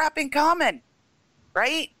other crap in common,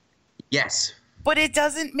 right? Yes. But it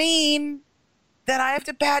doesn't mean that I have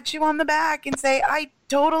to pat you on the back and say, I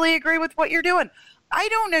totally agree with what you're doing. I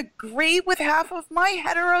don't agree with half of my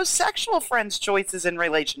heterosexual friends' choices in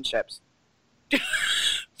relationships.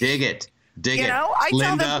 Dig it. You know, I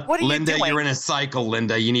tell them, what are you doing? You're in a cycle,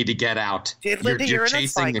 Linda. You need to get out. Linda, you're in a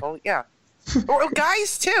cycle, yeah. Or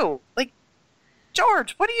guys, too. Like,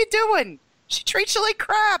 George, what are you doing? She treats you like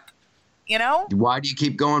crap, you know? Why do you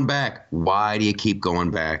keep going back?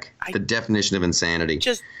 The definition of insanity.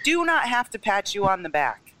 Just do not have to pat you on the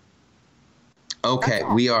back. Okay,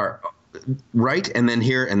 we are right. And then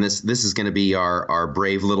here, and this is going to be our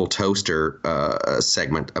brave little toaster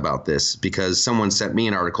segment about this, because someone sent me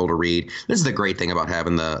an article to read. This is the great thing about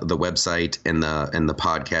having the website and the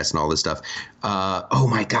podcast and all this stuff. Oh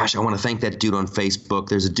my gosh, I want to thank that dude on Facebook.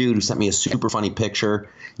 There's a dude who sent me a super funny picture.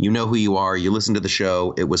 You know who you are. You listen to the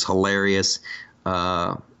show. It was hilarious.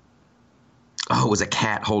 It was a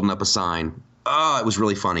cat holding up a sign. Oh, it was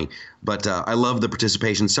really funny. But I love the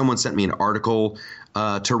participation. Someone sent me an article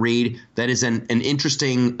to read that is an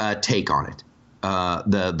interesting take on it.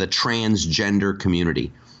 The transgender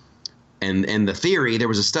community. And the theory, there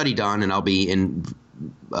was a study done, and I'll be in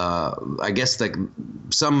I guess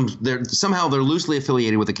somehow they're loosely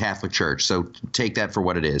affiliated with the Catholic Church. So take that for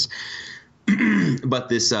what it is. But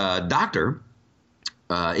this doctor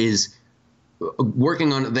is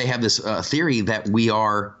working on, they have this theory that we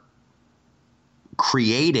are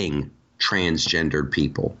creating transgendered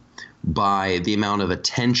people by the amount of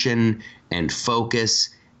attention and focus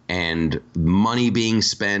and money being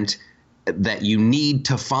spent, that you need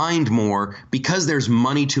to find more because there's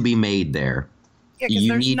money to be made there. Yeah, because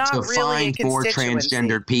you there's need not to really a find more constituency.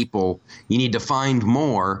 transgendered people. You need to find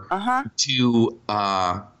more to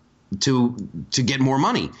get more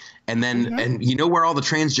money. And then and you know where all the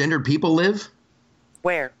transgendered people live?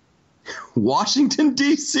 Where? Washington,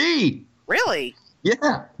 D.C. Really?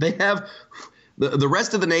 Yeah, they have the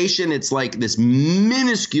rest of the nation. It's like this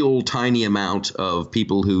minuscule, tiny amount of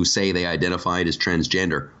people who say they identified as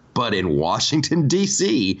transgender. But in Washington,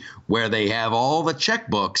 D.C., where they have all the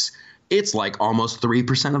checkbooks, it's like almost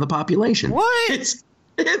 3% of the population. What? It's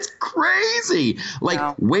crazy. Like,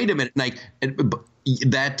 Wow. wait a minute. Like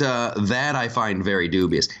that I find very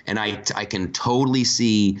dubious, and I can totally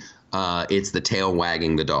see it's the tail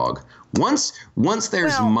wagging the dog. Once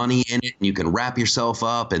there's money in it and you can wrap yourself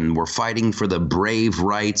up, and we're fighting for the brave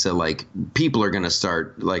rights of, like, people are going to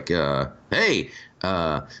start like, hey,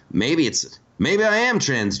 maybe I am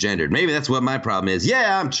transgendered. Maybe that's what my problem is.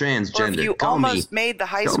 Yeah, I'm transgendered. Or if you almost made the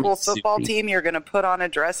high school football team, you're going to put on a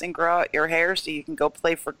dress and grow out your hair so you can go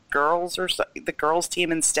play for girls or the girls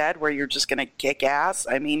team instead, where you're just going to kick ass.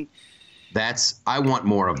 I mean, I want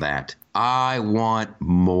more of that. I want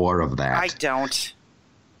more of that. I don't.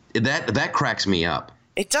 That cracks me up.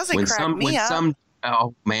 It doesn't crack me up.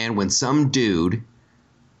 Oh man, when some dude,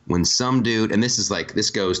 and this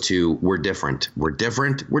goes to we're different.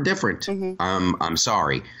 Mm-hmm. I'm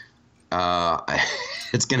sorry.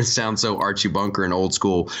 It's gonna sound so Archie Bunker and old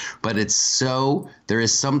school, but there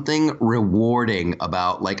is something rewarding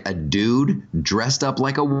about, like, a dude dressed up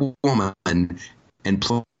like a woman and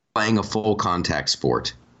playing a full contact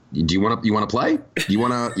sport. Do you want to play? You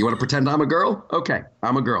want to pretend I'm a girl? Okay,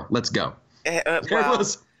 I'm a girl. Let's go. I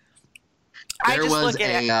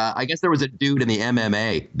guess there was a dude in the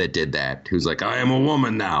MMA that did that, who's like, I am a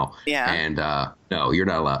woman now. Yeah. And no, you're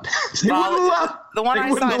not allowed. The one I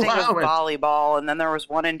saw, I think, was volleyball, and then there was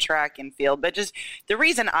one in track and field. But just the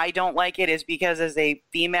reason I don't like it is because, as a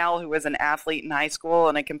female who was an athlete in high school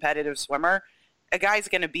and a competitive swimmer, a guy's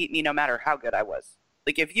going to beat me no matter how good I was.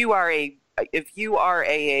 Like, if you are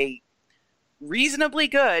a reasonably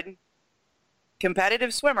good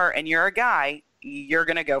competitive swimmer and you're a guy, you're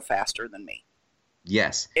going to go faster than me.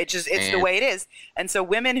 Yes. It's the way it is. And so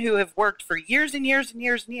women who have worked for years and years and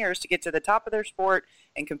years and years to get to the top of their sport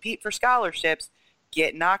and compete for scholarships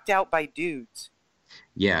get knocked out by dudes.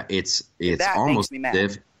 Yeah, it's that almost makes me mad.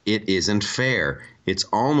 as if it isn't fair. It's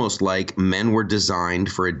almost like men were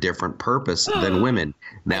designed for a different purpose than women.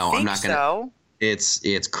 Now, I'm not going to.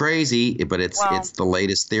 It's crazy, but it's the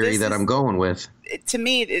latest theory that I'm going with. To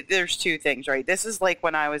me, there's two things, right? This is like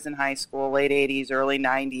when I was in high school, late 80s, early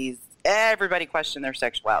 90s. Everybody questioned their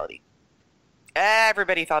sexuality.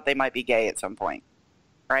 Everybody thought they might be gay at some point,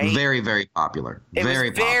 right? Very, very popular. It was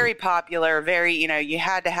very popular. Very, you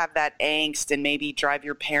had to have that angst and maybe drive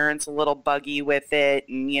your parents a little buggy with it,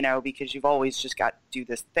 and because you've always just got to do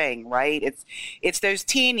this thing, right? It's those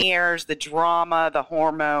teen years, the drama, the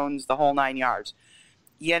hormones, the whole 9 yards.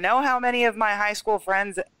 You know how many of my high school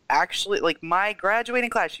friends actually, like my graduating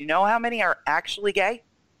class, you know how many are actually gay?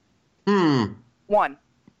 One.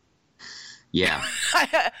 Yeah.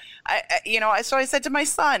 So I said to my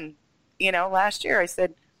son, last year, I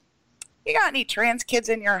said, you got any trans kids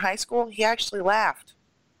in your high school? He actually laughed.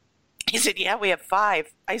 He said, yeah, we have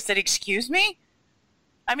 5. I said, excuse me?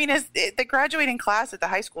 I mean, the graduating class at the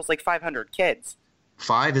high school is like 500 kids.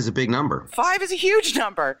 5 is a big number. 5 is a huge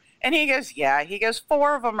number. And he goes, yeah. He goes,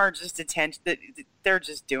 4 of them are just attention. They're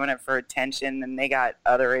just doing it for attention, and they got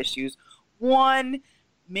other issues. 1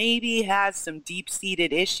 maybe has some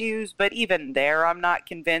deep-seated issues, but even there, I'm not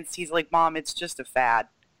convinced. He's like, Mom, it's just a fad.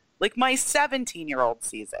 Like, my 17-year-old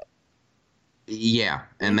sees it. Yeah,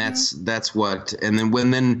 and that's what. And then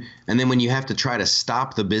when you have to try to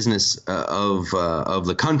stop the business of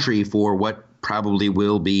the country for what probably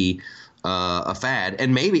will be a fad,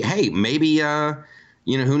 and maybe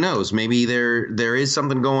who knows? Maybe there is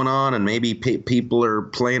something going on, and maybe people are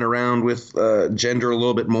playing around with gender a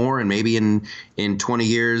little bit more, and maybe in 20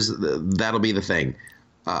 years that'll be the thing.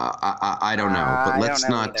 I don't know, but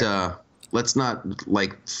let's not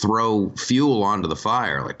like throw fuel onto the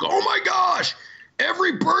fire. Like, oh my gosh,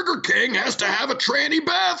 every Burger King has to have a tranny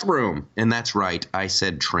bathroom, and that's right, I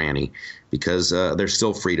said tranny because there's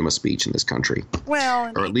still freedom of speech in this country.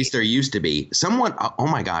 Well, or at least there used to be. Someone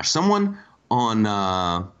on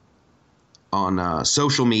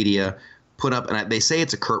social media put up, and they say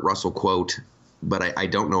it's a Kurt Russell quote, but I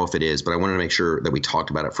don't know if it is, but I wanted to make sure that we talked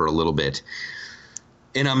about it for a little bit.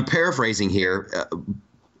 And I'm paraphrasing here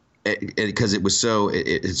because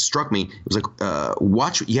it struck me. It was like,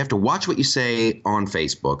 you have to watch what you say on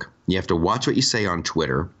Facebook. You have to watch what you say on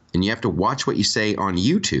Twitter, and you have to watch what you say on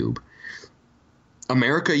YouTube.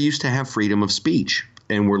 America used to have freedom of speech,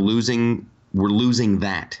 and we're losing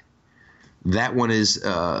that. That one is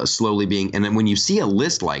slowly being, and then when you see a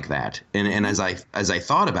list like that, and as I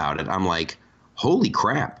thought about it, I'm like, holy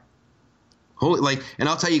crap. And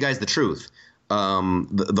I'll tell you guys the truth.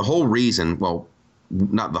 The whole reason, well,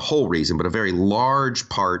 not the whole reason, but a very large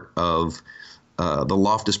part of the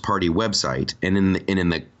Loftus Party website, and in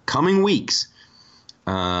the coming weeks,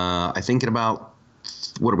 I think in about,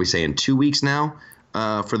 what are we saying, 2 weeks now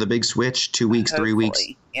for the big switch, 2 weeks, Hopefully. 3 weeks.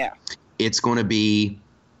 Yeah. It's going to be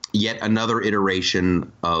yet another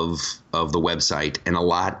iteration of the website, and a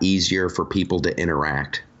lot easier for people to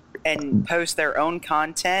interact. And post their own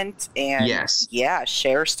content and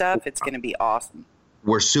share stuff. It's going to be awesome.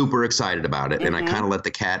 We're super excited about it, and I kind of let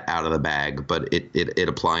the cat out of the bag, but it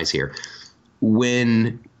applies here.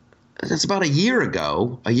 That's about a year and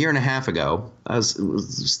a half ago, I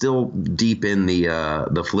was still deep in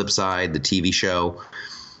the Flip Side, the TV show,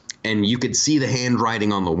 and you could see the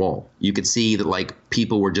handwriting on the wall. You could see that, like,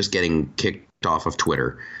 people were just getting kicked off of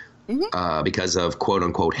Twitter. Because of quote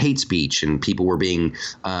unquote hate speech, and people were being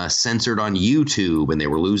censored on YouTube, and they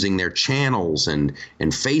were losing their channels, and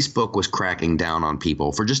Facebook was cracking down on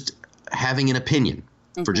people for just having an opinion,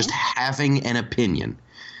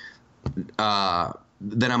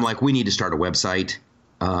 Then I'm like, we need to start a website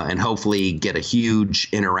and hopefully get a huge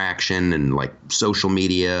interaction and like social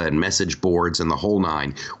media and message boards and the whole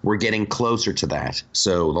nine. We're getting closer to that.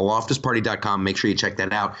 So theloftusparty.com, make sure you check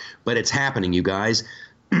that out. But it's happening, you guys.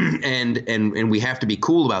 And we have to be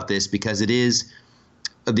cool about this, because it is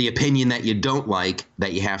the opinion that you don't like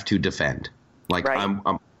that you have to defend. Like, right.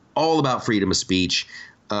 I'm all about freedom of speech.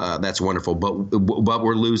 That's wonderful, but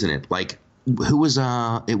we're losing it. Like, who was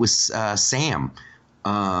it was Sam,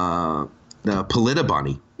 the Polita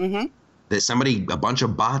Bunny. That a bunch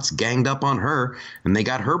of bots ganged up on her, and they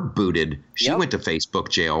got her booted. She went to Facebook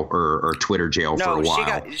jail or Twitter jail for a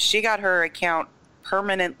while. She got her account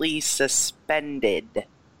permanently suspended.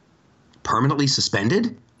 Permanently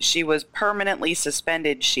suspended? She was permanently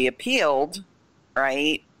suspended. She appealed,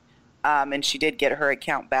 right? And she did get her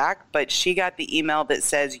account back, but she got the email that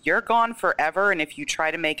says, you're gone forever, and if you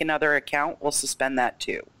try to make another account, we'll suspend that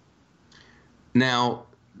too. Now,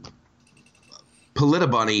 Polita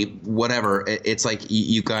Bunny, whatever, it's like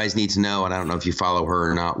you guys need to know, and I don't know if you follow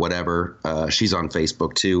her or not, whatever. She's on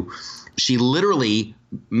Facebook too. She literally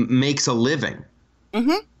makes a living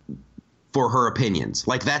for her opinions.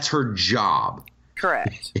 Like, that's her job.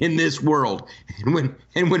 Correct. In this world.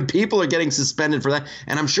 And when people are getting suspended for that,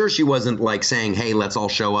 and I'm sure she wasn't like saying, hey, let's all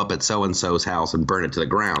show up at so-and-so's house and burn it to the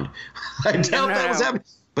ground. I doubt that was happening.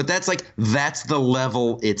 But that's the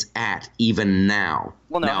level it's at even now.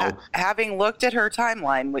 Well, no, having looked at her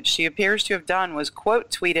timeline, which she appears to have done was quote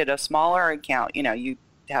tweeted a smaller account. You know, you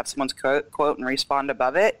have someone's quote and respond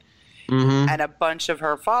above it. And a bunch of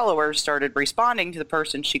her followers started responding to the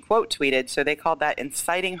person she quote tweeted, so they called that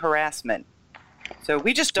inciting harassment. So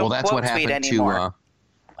we just don't quote tweet anymore.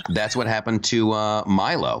 That's what happened to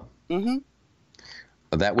Milo.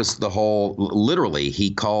 That was the whole. Literally,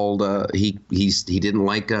 he called. He didn't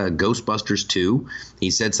like Ghostbusters 2.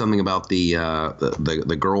 He said something about the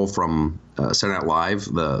girl from Saturday Night Live,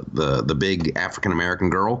 the big African American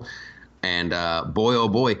girl. And boy, oh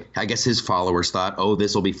boy, I guess his followers thought, oh,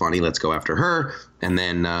 this will be funny. Let's go after her. And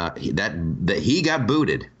then he got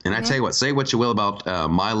booted. And I tell you what, say what you will about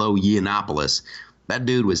Milo Yiannopoulos. That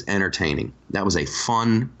dude was entertaining. That was a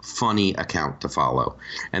funny account to follow.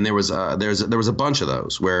 And there was a bunch of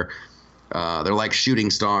those where they're like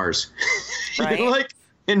shooting stars. Right. You're like,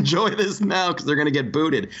 enjoy this now because they're going to get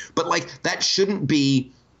booted. But like, that shouldn't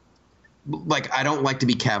be like, I don't like to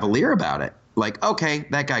be cavalier about it. Like, okay,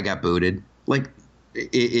 that guy got booted. Like,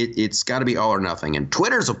 it's got to be all or nothing. And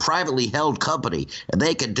Twitter's a privately held company, and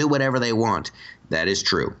they can do whatever they want. That is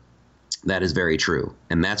true. That is very true.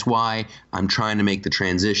 And that's why I'm trying to make the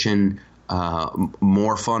transition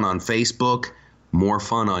more fun on Facebook, more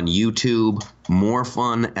fun on YouTube, more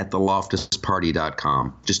fun at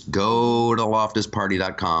theloftusparty.com. Just go to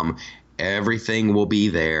loftusparty.com. Everything will be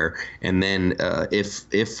there. And then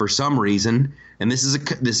if for some reason, and this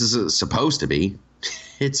is supposed to be,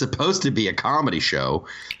 it's supposed to be a comedy show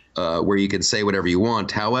where you can say whatever you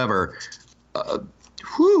want. However, I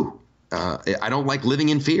don't like living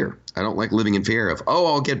in fear. I don't like living in fear of,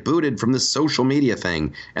 I'll get booted from this social media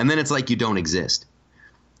thing. And then it's like you don't exist.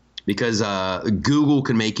 Because Google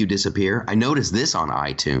can make you disappear. I noticed this on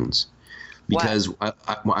iTunes. Because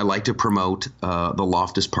I like to promote the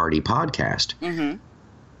Loftus Party podcast.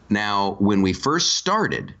 Now, when we first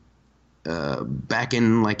started, back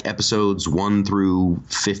in like episodes 1 through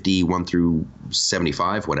 50, 1 through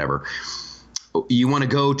 75, whatever, you want to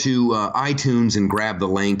go to iTunes and grab the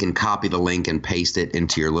link and copy the link and paste it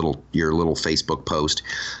into your little Facebook post.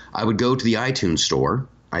 I would go to the iTunes store.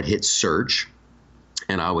 I'd hit search,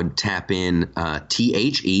 and I would tap in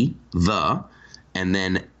THE, the, and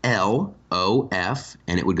then LOF,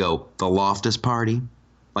 and it would go the Loftus Party.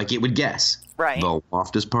 Like it would guess. Right. The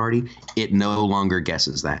Loftus Party. It no longer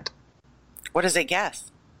guesses that. What does it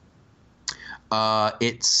guess?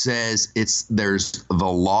 It says there's the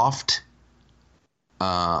Loft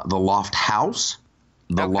House,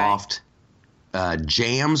 the Loft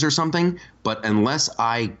Jams or something. But unless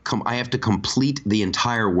I have to complete the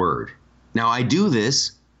entire word. Now I do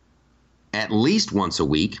this at least once a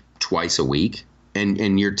week, twice a week,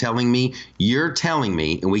 and you're telling me,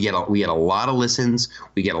 and we get a lot of listens,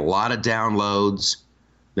 we get a lot of downloads.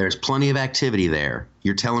 There's plenty of activity there.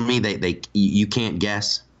 You're telling me you can't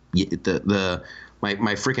guess.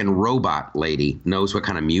 My freaking robot lady knows what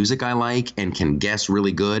kind of music I like and can guess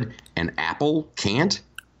really good, and Apple can't?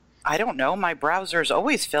 I don't know. My browsers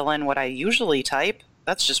always fill in what I usually type.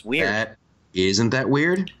 That's just weird. Isn't that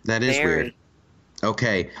weird? That is weird.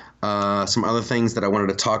 Okay. Some other things that I wanted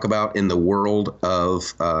to talk about in the world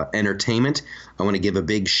of entertainment. I want to give a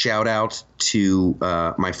big shout out to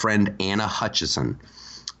my friend Anna Hutchison.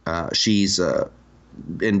 She's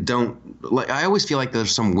and I always feel like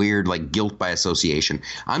there's some weird like guilt by association.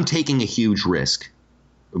 I'm taking a huge risk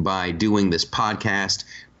by doing this podcast,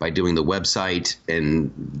 by doing the website,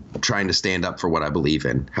 and trying to stand up for what I believe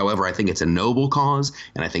in. However, I think it's a noble cause,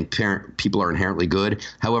 and I think people are inherently good.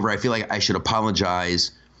 However, I feel like I should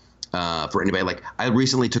apologize for anybody. Like I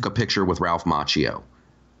recently took a picture with Ralph Macchio.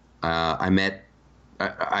 I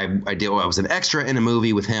was an extra in a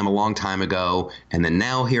movie with him a long time ago, and then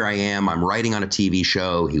now here I am. I'm writing on a TV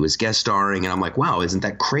show. He was guest starring, and I'm like, wow, isn't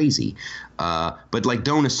that crazy? But like,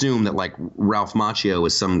 don't assume that like Ralph Macchio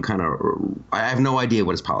is some kind of. I have no idea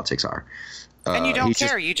what his politics are. And you don't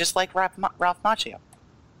care. You just like Ralph Macchio.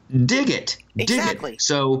 Dig it. Exactly. Dig it.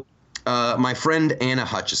 So, my friend Anna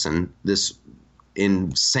Hutchison, this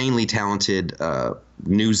insanely talented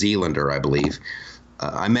New Zealander, I believe.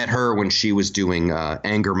 I met her when she was doing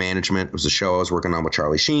Anger Management. It was a show I was working on with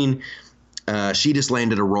Charlie Sheen. She just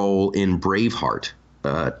landed a role in Braveheart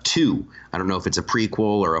 2. I don't know if it's a prequel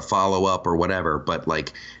or a follow-up or whatever, but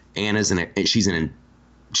like Anna's she's an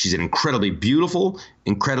incredibly beautiful,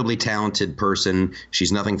 incredibly talented person.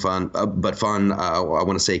 She's nothing but fun. I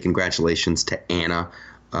want to say congratulations to Anna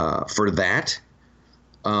for that.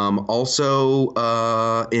 Also,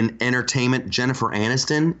 in entertainment, Jennifer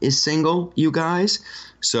Aniston is single, you guys.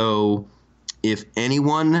 So if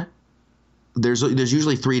anyone, there's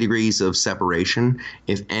usually 3 degrees of separation.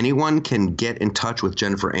 If anyone can get in touch with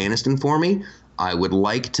Jennifer Aniston for me, I would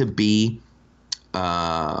like to be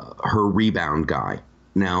her rebound guy.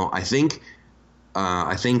 Now, I think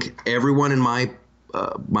everyone in my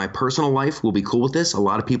personal life will be cool with this. A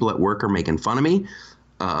lot of people at work are making fun of me.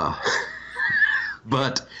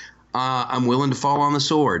 But I'm willing to fall on the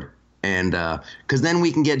sword, and because then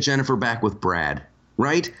we can get Jennifer back with Brad,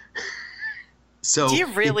 right? So, do you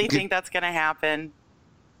really think that's going to happen?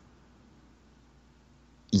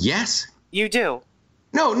 Yes. You do?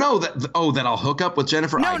 No. That I'll hook up with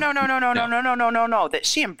Jennifer. No. That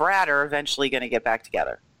she and Brad are eventually going to get back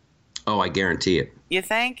together. Oh, I guarantee it. You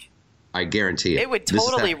think? I guarantee it. It would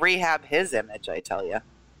totally rehab his image, I tell you.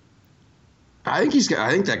 I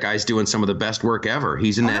think that guy's doing some of the best work ever.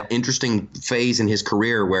 He's in that interesting phase in his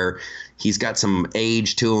career where he's got some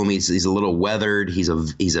age to him. He's a little weathered. He's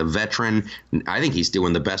a veteran. I think he's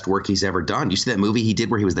doing the best work he's ever done. You see that movie he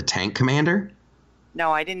did where he was the tank commander?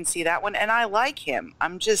 No, I didn't see that one, and I like him.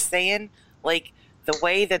 I'm just saying, like, the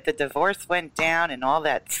way that the divorce went down and all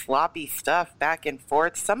that sloppy stuff back and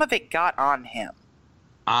forth, some of it got on him.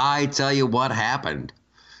 I tell you what happened.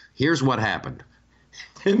 Here's what happened.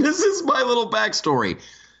 And this is my little backstory.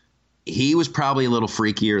 He was probably a little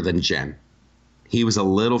freakier than Jen. He was a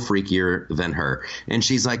little freakier than her. And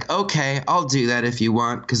she's like, okay, I'll do that if you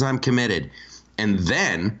want because I'm committed. And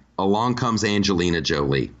then along comes Angelina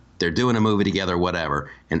Jolie. They're doing a movie together,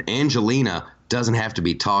 whatever. And Angelina doesn't have to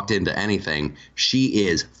be talked into anything. She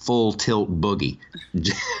is full tilt boogie.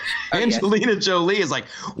 Angelina Jolie is like,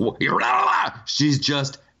 she's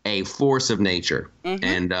just a force of nature. Mm-hmm.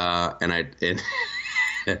 And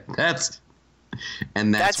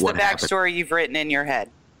that's what the backstory happened. You've written in your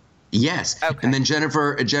head. Yes. Okay. And then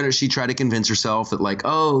Jennifer, she tried to convince herself that like,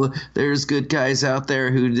 oh, there's good guys out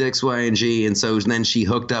there who do X, Y, and G. And so then she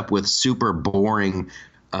hooked up with super boring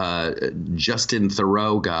Justin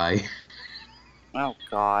Theroux guy. Oh,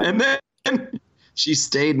 God. And then she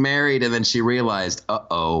stayed married, and then she realized,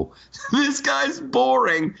 uh-oh, this guy's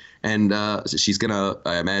boring. And I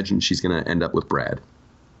imagine she's going to end up with Brad.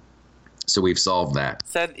 So we've solved that.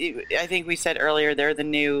 So I think we said earlier they're the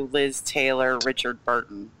new Liz Taylor, Richard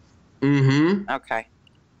Burton. Mm-hmm. Okay.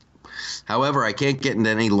 However, I can't get into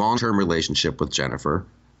any long-term relationship with Jennifer.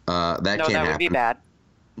 That can't happen. That would be bad.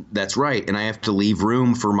 That's right. And I have to leave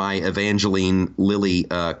room for my Evangeline Lilly,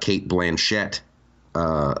 Kate Blanchett,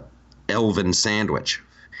 Elvin sandwich.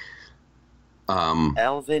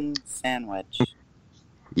 Elvin sandwich.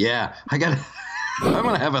 Yeah. I'm going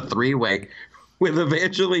to have a three-way with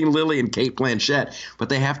Evangeline Lilly and Kate Blanchett, but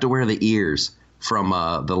they have to wear the ears from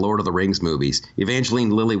the Lord of the Rings movies. Evangeline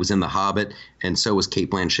Lilly was in The Hobbit, and so was Kate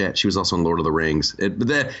Blanchett. She was also in Lord of the Rings. But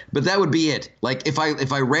that would be it. Like if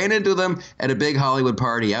I ran into them at a big Hollywood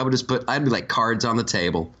party, I'd be like cards on the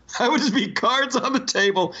table. I would just be cards on the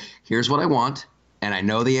table. Here's what I want, and I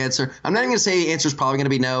know the answer. I'm not even gonna say the answer is probably gonna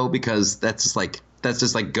be no, because that's just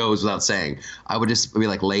like goes without saying. I would just be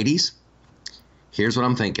like, ladies, here's what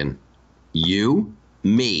I'm thinking. You,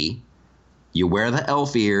 me, you wear the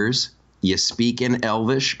elf ears. You speak in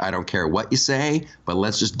Elvish. I don't care what you say, but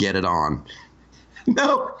let's just get it on.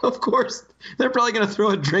 No, of course. They're probably going to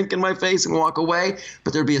throw a drink in my face and walk away,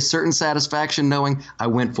 but there'd be a certain satisfaction knowing I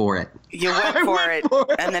went for it. You went for it.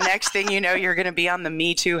 And the next thing you know, you're going to be on the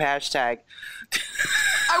Me Too hashtag.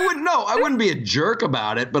 I wouldn't be a jerk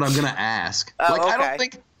about it, but I'm going to ask. Oh, okay. I don't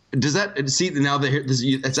think. Does that see now?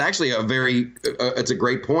 It's actually it's a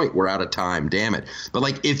great point. We're out of time. Damn it! But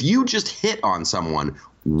like, if you just hit on someone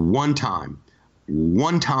one time,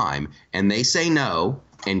 and they say no,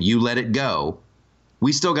 and you let it go,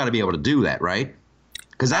 we still got to be able to do that, right?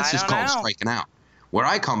 Because that's just called striking out. Where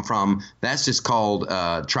I come from, that's just called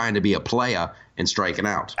trying to be a playa and striking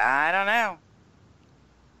out. I don't know.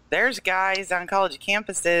 There's guys on college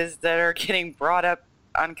campuses that are getting brought up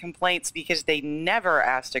on complaints because they never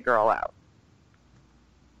asked a girl out.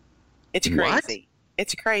 It's crazy. What?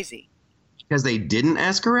 It's crazy. Because they didn't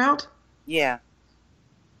ask her out? Yeah.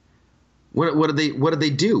 What did they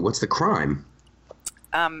do? What's the crime?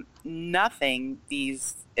 Nothing.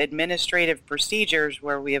 These administrative procedures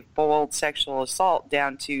where we have boiled sexual assault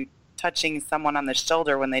down to touching someone on the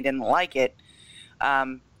shoulder when they didn't like it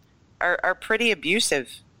are pretty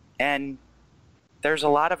abusive. And there's a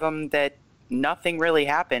lot of them that nothing really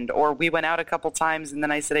happened, or we went out a couple times and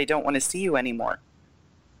then I said I don't want to see you anymore.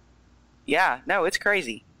 Yeah, no, it's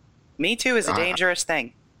crazy. Me Too is a dangerous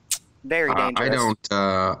thing. Very dangerous.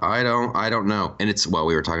 I don't know. And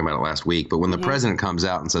we were talking about it last week, but when the president comes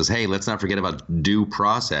out and says, hey, let's not forget about due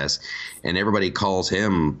process, and everybody calls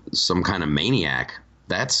him some kind of maniac,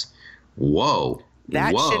 that's whoa.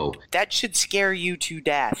 That should scare you to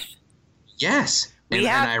death. Yes. And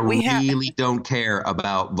I really don't care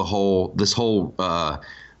about this whole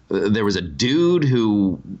there was a dude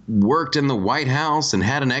who worked in the White House and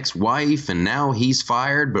had an ex-wife, and now he's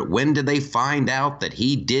fired. But when did they find out that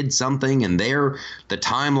he did something and the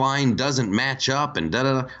timeline doesn't match up and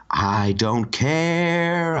da-da-da? I don't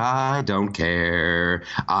care. I don't care.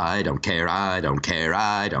 I don't care. I don't care.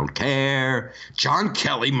 I don't care. John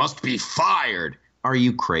Kelly must be fired. Are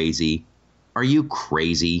you crazy? Are you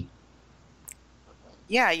crazy?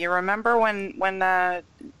 Yeah, you remember when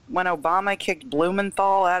Obama kicked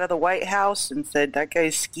Blumenthal out of the White House and said that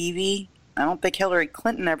guy's skeevy? I don't think Hillary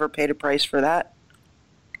Clinton ever paid a price for that.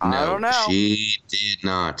 I don't know. No, she did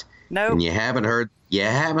not. No. And you haven't heard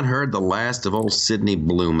the last of old Sidney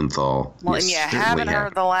Blumenthal. Well, and you haven't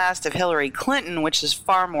heard the last of Hillary Clinton, which is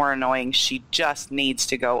far more annoying. She just needs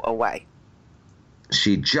to go away.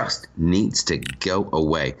 She just needs to go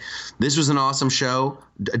away. This was an awesome show.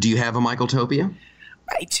 Do you have a Michaeltopia?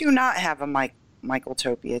 I do not have a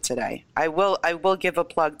Michaeltopia today. I will give a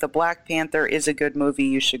plug. The Black Panther is a good movie.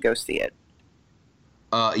 You should go see it.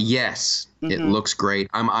 Yes, It looks great.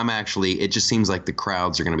 I'm actually. It just seems like the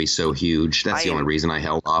crowds are going to be so huge. That's the only reason I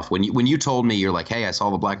held off. When you told me, you're like, hey, I saw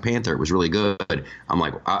the Black Panther. It was really good. I'm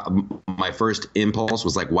like, my first impulse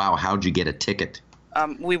was like, wow, how'd you get a ticket?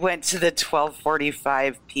 We went to the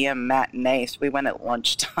 12:45 p.m. matinee. So we went at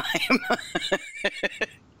lunchtime.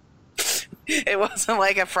 It wasn't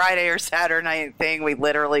like a Friday or Saturday night thing. We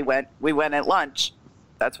literally went at lunch.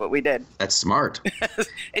 That's what we did. That's smart.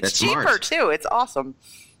 It's cheaper, too. It's awesome.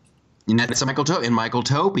 In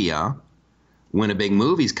Michaeltopia, when a big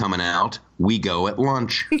movie's coming out, we go at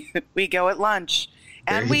lunch. We go at lunch.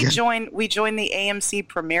 And we joined the AMC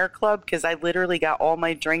Premiere Club because I literally got all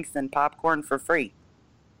my drinks and popcorn for free.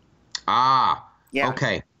 Ah. Yeah.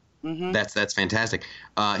 Okay. Mm-hmm. That's fantastic.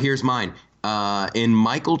 Here's mine. In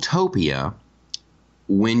Michaeltopia,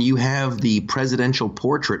 when you have the presidential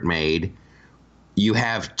portrait made, you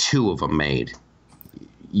have two of them made.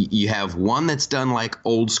 You have one that's done like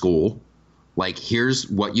old school, like here's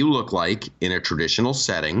what you look like in a traditional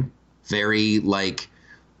setting, very like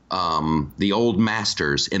the old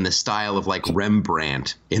masters, in the style of like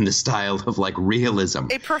Rembrandt, in the style of like realism.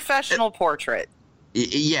 A professional portrait.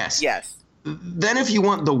 Yes. Yes. Then if you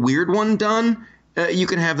want the weird one done, you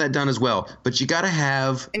can have that done as well. But you got to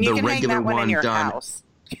have the regular one done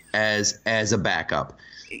as a backup.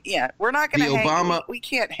 Yeah, we're not going to hang. We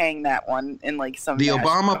can't hang that one in like some. The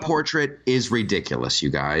Obama portrait is ridiculous, you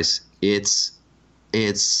guys. It's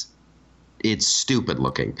stupid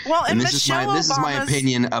looking. Well, and this is my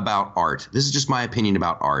opinion about art. This is just my opinion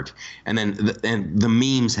about art. And then the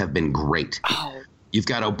memes have been great. Oh. You've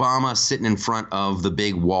got Obama sitting in front of the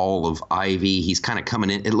big wall of ivy. He's kind of coming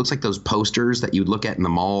in. It looks like those posters that you'd look at in the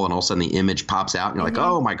mall, and all of a sudden the image pops out, and you're like,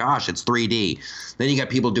 oh my gosh, it's 3D. Then you got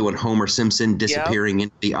people doing Homer Simpson disappearing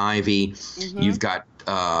into the ivy. You've got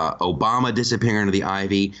Obama disappearing into the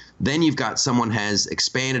ivy. Then you've got someone has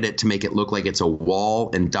expanded it to make it look like it's a wall,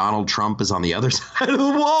 and Donald Trump is on the other side of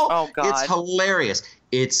the wall. Oh, God. It's hilarious.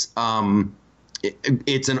 It's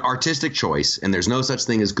an artistic choice, and there's no such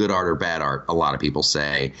thing as good art or bad art, a lot of people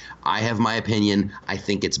say. I have my opinion. I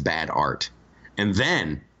think it's bad art. And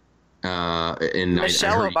then Michelle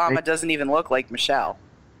Obama doesn't even look like Michelle.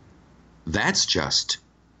 That's just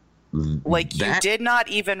like you did not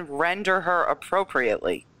even render her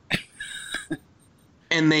appropriately.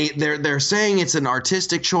 And they're saying it's an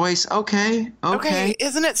artistic choice. Okay.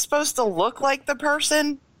 Isn't it supposed to look like the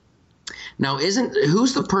person? Now,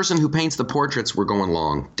 who's the person who paints the portraits? We're going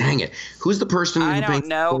long. Dang it. Who's the person who paints the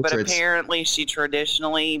portraits? I don't know, but apparently she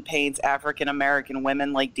traditionally paints African-American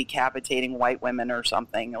women like decapitating white women or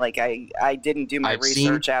something. Like I didn't do my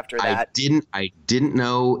research after that. I didn't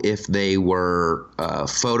know if they were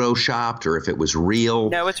photoshopped or if it was real.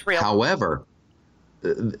 No, it's real. However,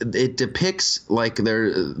 it depicts like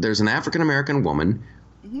there's an African-American woman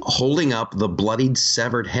holding up the bloodied,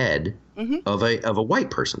 severed head of a white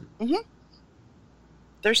person.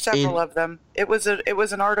 There's several of them. It was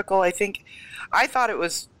an article. I thought it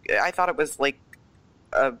was like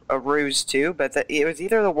a ruse too, but it was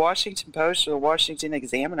either the Washington Post or the Washington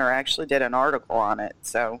Examiner actually did an article on it.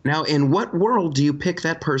 So now, in what world do you pick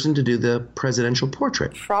that person to do the presidential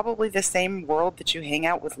portrait? Probably the same world that you hang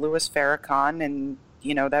out with Louis Farrakhan and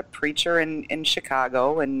that preacher in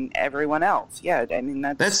Chicago and everyone else. Yeah, I mean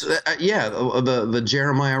that's the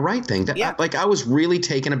Jeremiah Wright thing. Like I was really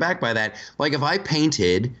taken aback by that. Like if I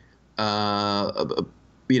painted,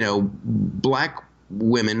 black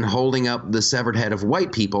women holding up the severed head of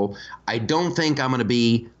white people, I don't think I'm going to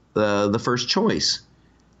be the first choice.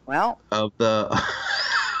 Well, of the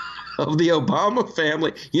Obama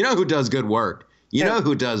family. You know who does good work? You know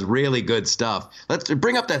who does really good stuff? Let's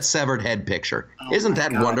bring up that severed head picture. Isn't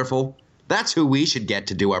that wonderful? That's who we should get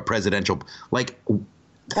to do our presidential. Well,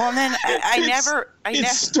 then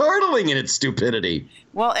it's startling in its stupidity.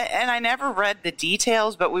 Well, and I never read the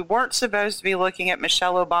details, but we weren't supposed to be looking at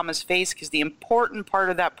Michelle Obama's face because the important part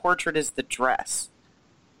of that portrait is the dress.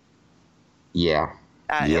 Yeah.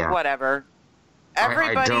 Whatever.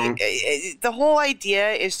 Everybody, the whole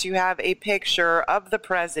idea is to have a picture of the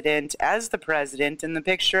president as the president and the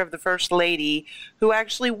picture of the first lady who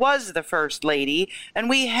actually was the first lady, and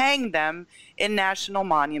we hang them in national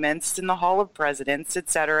monuments, in the Hall of Presidents, et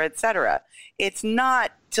cetera, et cetera. It's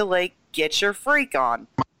not to, get your freak on.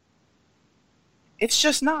 It's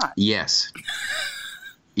just not. Yes.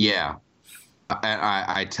 Yeah.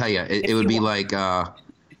 I tell you, it would be like...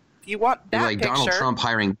 you want that like picture, Donald Trump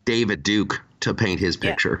hiring David Duke to paint his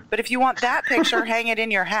picture. But if you want that picture, hang it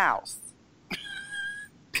in your house.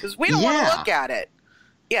 Because we don't want to look at it.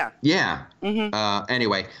 Yeah. Yeah.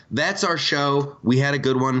 Anyway, that's our show. We had a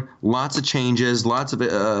good one. Lots of changes. Lots of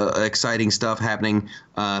exciting stuff happening.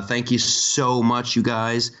 Thank you so much, you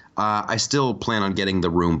guys. I still plan on getting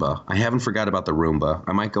the Roomba. I haven't forgot about the Roomba.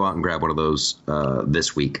 I might go out and grab one of those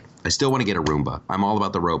this week. I still want to get a Roomba. I'm all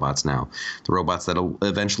about the robots now. The robots that'll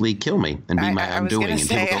eventually kill me and be my undoing. And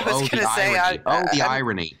people go, the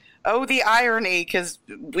irony. Oh, the irony, because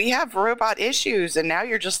we have robot issues, and now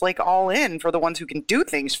you're just all in for the ones who can do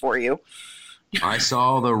things for you. I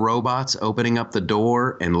saw the robots opening up the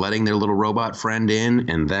door and letting their little robot friend in,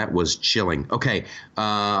 and that was chilling. Okay,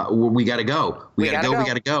 we got to go. We got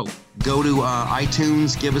to go. Go to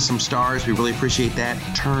iTunes, give us some stars. We really appreciate that.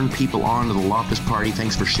 Turn people on to the Loftus Party.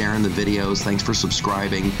 Thanks for sharing the videos. Thanks for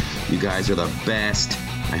subscribing. You guys are the best.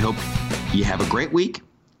 I hope you have a great week,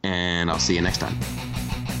 and I'll see you next time.